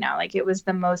about it right now. Like it was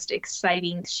the most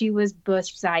exciting. She was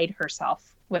beside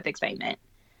herself with excitement.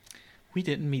 We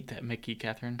didn't meet that Mickey,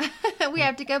 Catherine. We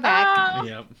have to go back.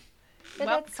 Yep. But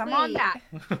well, come on back.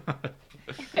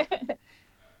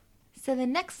 So the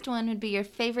next one would be your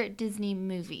favorite Disney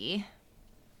movie.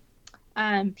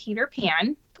 Peter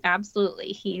Pan.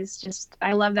 Absolutely.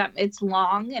 I love that. It's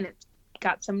long and it's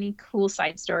got so many cool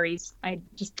side stories. I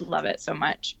just love it so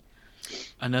much.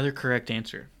 Another correct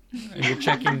answer.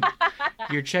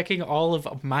 You're checking all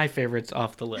of my favorites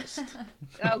off the list.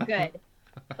 Oh, good.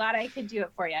 Glad I could do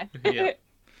it for you. Yeah.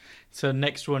 So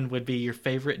next one would be your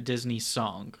favorite Disney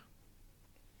song.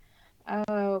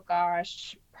 Oh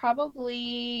gosh,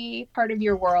 probably Part of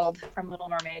Your World from Little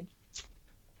Mermaid.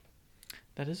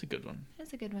 That is a good one.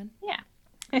 That's a good one. Yeah.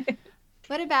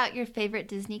 What about your favorite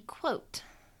Disney quote?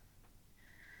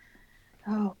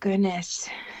 Oh goodness.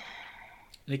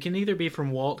 It can either be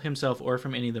from Walt himself or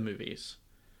from any of the movies.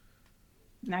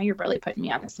 Now you're really putting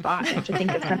me on the spot. I have to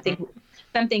think of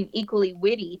something equally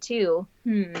witty too.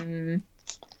 Well,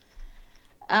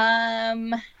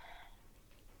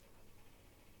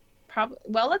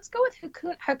 let's go with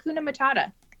Hakuna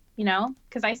Matata.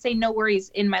 Because I say no worries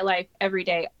in my life every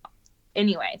day,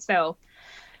 anyway. So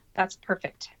that's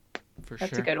perfect.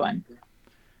 That's a good one.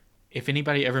 If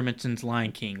anybody ever mentions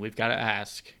Lion King, we've got to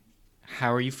ask,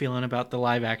 how are you feeling about the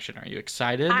live action? Are you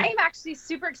excited? I'm actually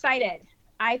super excited.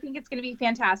 I think it's going to be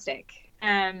fantastic.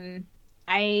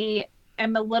 I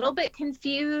am a little bit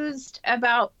confused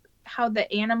about how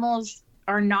the animals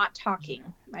are not talking.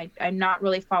 I'm not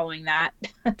really following that,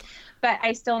 but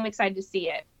I still am excited to see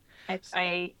it.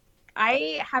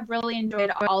 I have really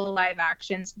enjoyed all the live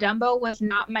actions. Dumbo was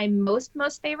not my most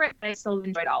favorite, but I still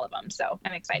enjoyed all of them. So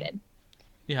I'm excited.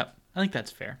 Yeah, I think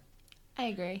that's fair. I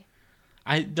agree.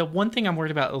 The one thing I'm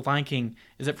worried about with Lion King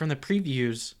is that from the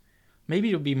previews, maybe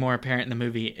it'll be more apparent in the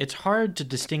movie. It's hard to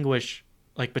distinguish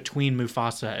like between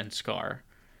Mufasa and Scar.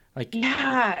 Like,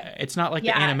 Yeah. it's not like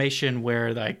the animation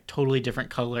where like totally different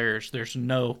colors. There's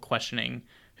no questioning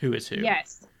who is who.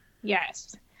 Yes. Yeah.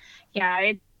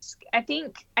 I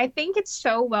think it's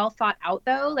so well thought out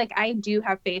though. Like I do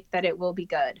have faith that it will be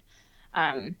good.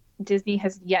 Disney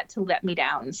has yet to let me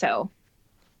down. So.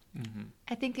 Mm-hmm.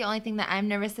 I think the only thing that I'm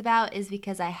nervous about is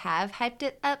because I have hyped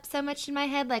it up so much in my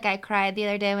head. Like I cried the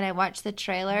other day when I watched the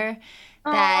trailer.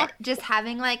 That just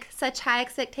having like such high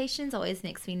expectations always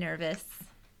makes me nervous.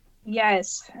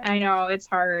 Yes, I know it's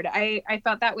hard. I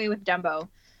felt that way with Dumbo.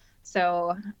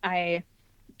 So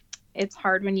it's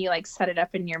hard when you like set it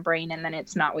up in your brain and then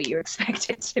it's not what you expect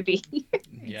it to be.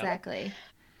 Exactly.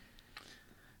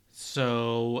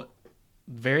 So,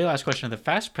 very last question of the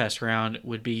Fast Pass round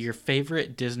would be your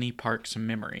favorite Disney parks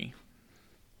memory.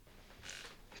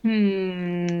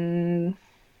 We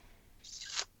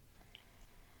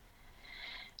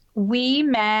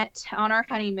met on our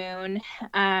honeymoon.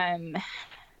 My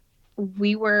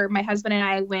husband and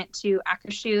I went to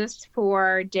Akershus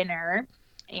for dinner,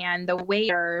 and the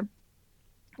waiter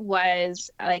was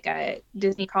like a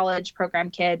Disney College program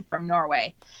kid from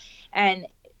Norway. And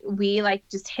we like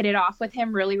just hit it off with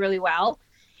him really, really well.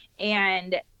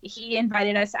 And he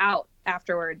invited us out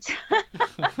afterwards.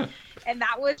 And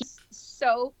that was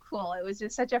so cool. It was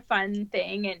just such a fun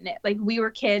thing. And like we were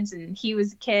kids and he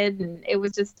was a kid, and it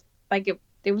was just like,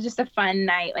 it was just a fun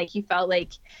night. Like he felt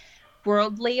like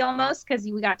worldly almost, because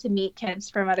we got to meet kids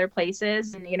from other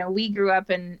places. And, you know, we grew up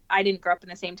I didn't grow up in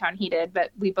the same town he did, but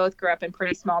we both grew up in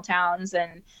pretty small towns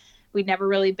and we'd never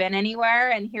really been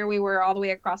anywhere. And here we were all the way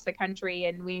across the country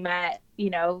and we met, you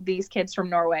know, these kids from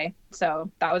Norway. So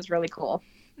that was really cool.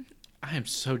 I am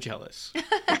so jealous.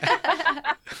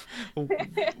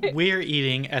 We're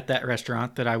eating at that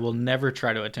restaurant that I will never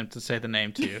try to attempt to say the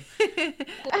name to.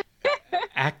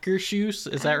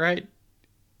 Akershus, is that right?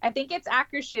 I think it's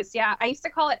Akershus. Yeah, I used to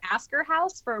call it Asker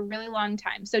House for a really long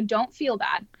time. So don't feel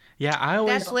bad. Yeah,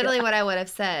 That's literally what I would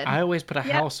have said. I always put a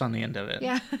house on the end of it.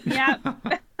 Yeah. Yeah.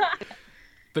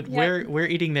 But we're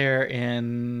eating there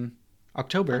in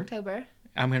October.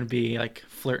 I'm going to be like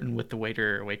flirting with the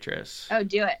waiter or waitress. Oh,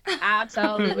 do it.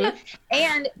 Absolutely.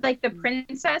 And like the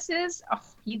princesses,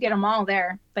 you get them all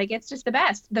there. Like it's just the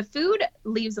best. The food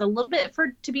leaves a little bit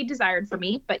to be desired for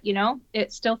me, but you know,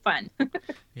 it's still fun.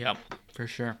 Yep, for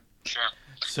sure.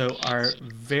 So our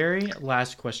very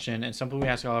last question, and something we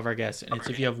ask all of our guests, and it's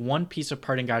if you have one piece of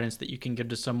parting guidance that you can give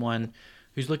to someone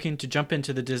who's looking to jump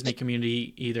into the Disney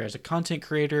community, either as a content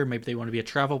creator, maybe they want to be a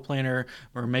travel planner,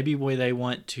 or maybe they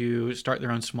want to start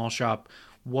their own small shop,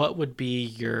 what would be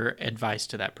your advice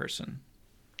to that person?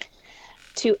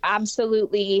 To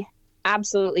absolutely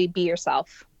be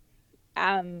yourself.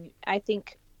 I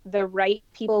think the right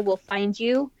people will find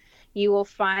you. You will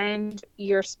find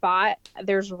your spot.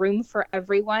 There's room for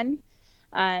everyone,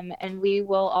 and we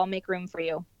will all make room for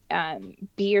you.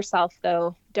 Be yourself,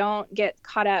 though. Don't get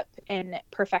caught up in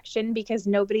perfection, because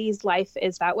nobody's life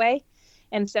is that way.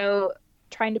 And so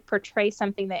trying to portray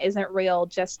something that isn't real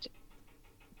just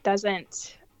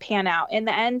doesn't pan out in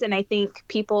the end. And I think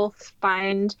people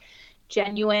find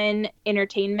genuine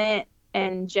entertainment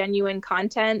and genuine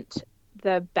content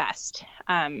the best.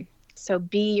 So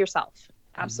be yourself.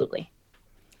 Absolutely.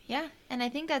 Yeah, and I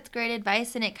think that's great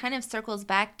advice, and it kind of circles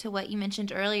back to what you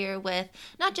mentioned earlier with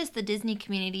not just the Disney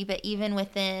community, but even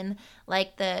within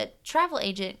like the travel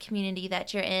agent community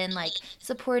that you're in, like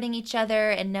supporting each other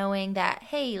and knowing that,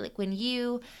 hey, like when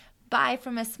you buy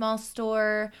from a small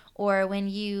store or when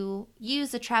you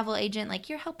use a travel agent, like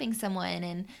you're helping someone,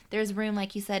 and there's room,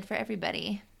 like you said, for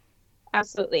everybody.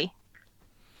 Absolutely.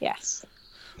 Yes.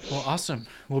 Well, awesome.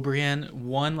 Well, Brienne,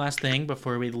 one last thing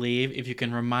before we leave, if you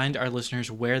can remind our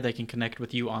listeners where they can connect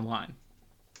with you online.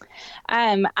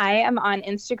 I am on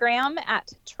Instagram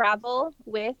at Travel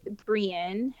with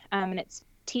Brienne, and it's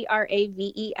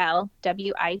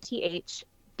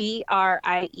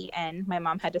TravelWithBrien. My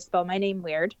mom had to spell my name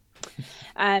weird.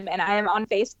 And I am on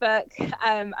Facebook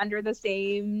under the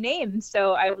same name,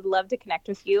 so I would love to connect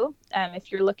with you.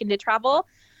 If you're looking to travel,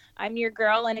 I'm your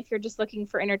girl, and if you're just looking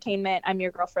for entertainment, I'm your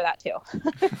girl for that too.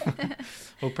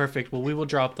 Well, perfect. Well, we will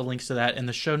drop the links to that in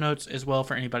the show notes as well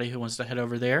for anybody who wants to head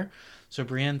over there. So,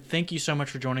 Brienne, thank you so much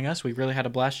for joining us. We really had a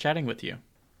blast chatting with you.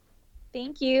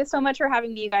 Thank you so much for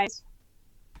having me, you guys.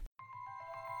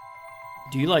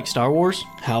 Do you like Star Wars?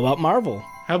 How about Marvel?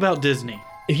 How about Disney?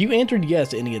 If you answered yes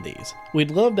to any of these,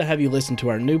 we'd love to have you listen to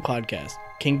our new podcast,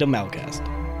 Kingdom Outcast.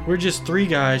 We're just three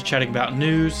guys chatting about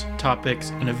news,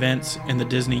 topics, and events in the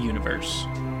Disney universe.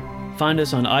 Find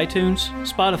us on iTunes,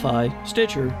 Spotify,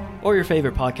 Stitcher, or your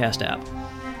favorite podcast app.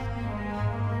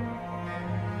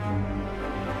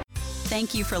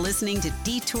 Thank you for listening to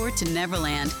Detour to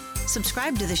Neverland.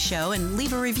 Subscribe to the show and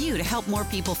leave a review to help more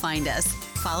people find us.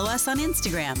 Follow us on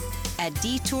Instagram at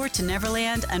Detour to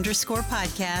Neverland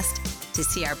 _podcast to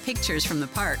see our pictures from the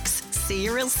parks. See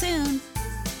you real soon.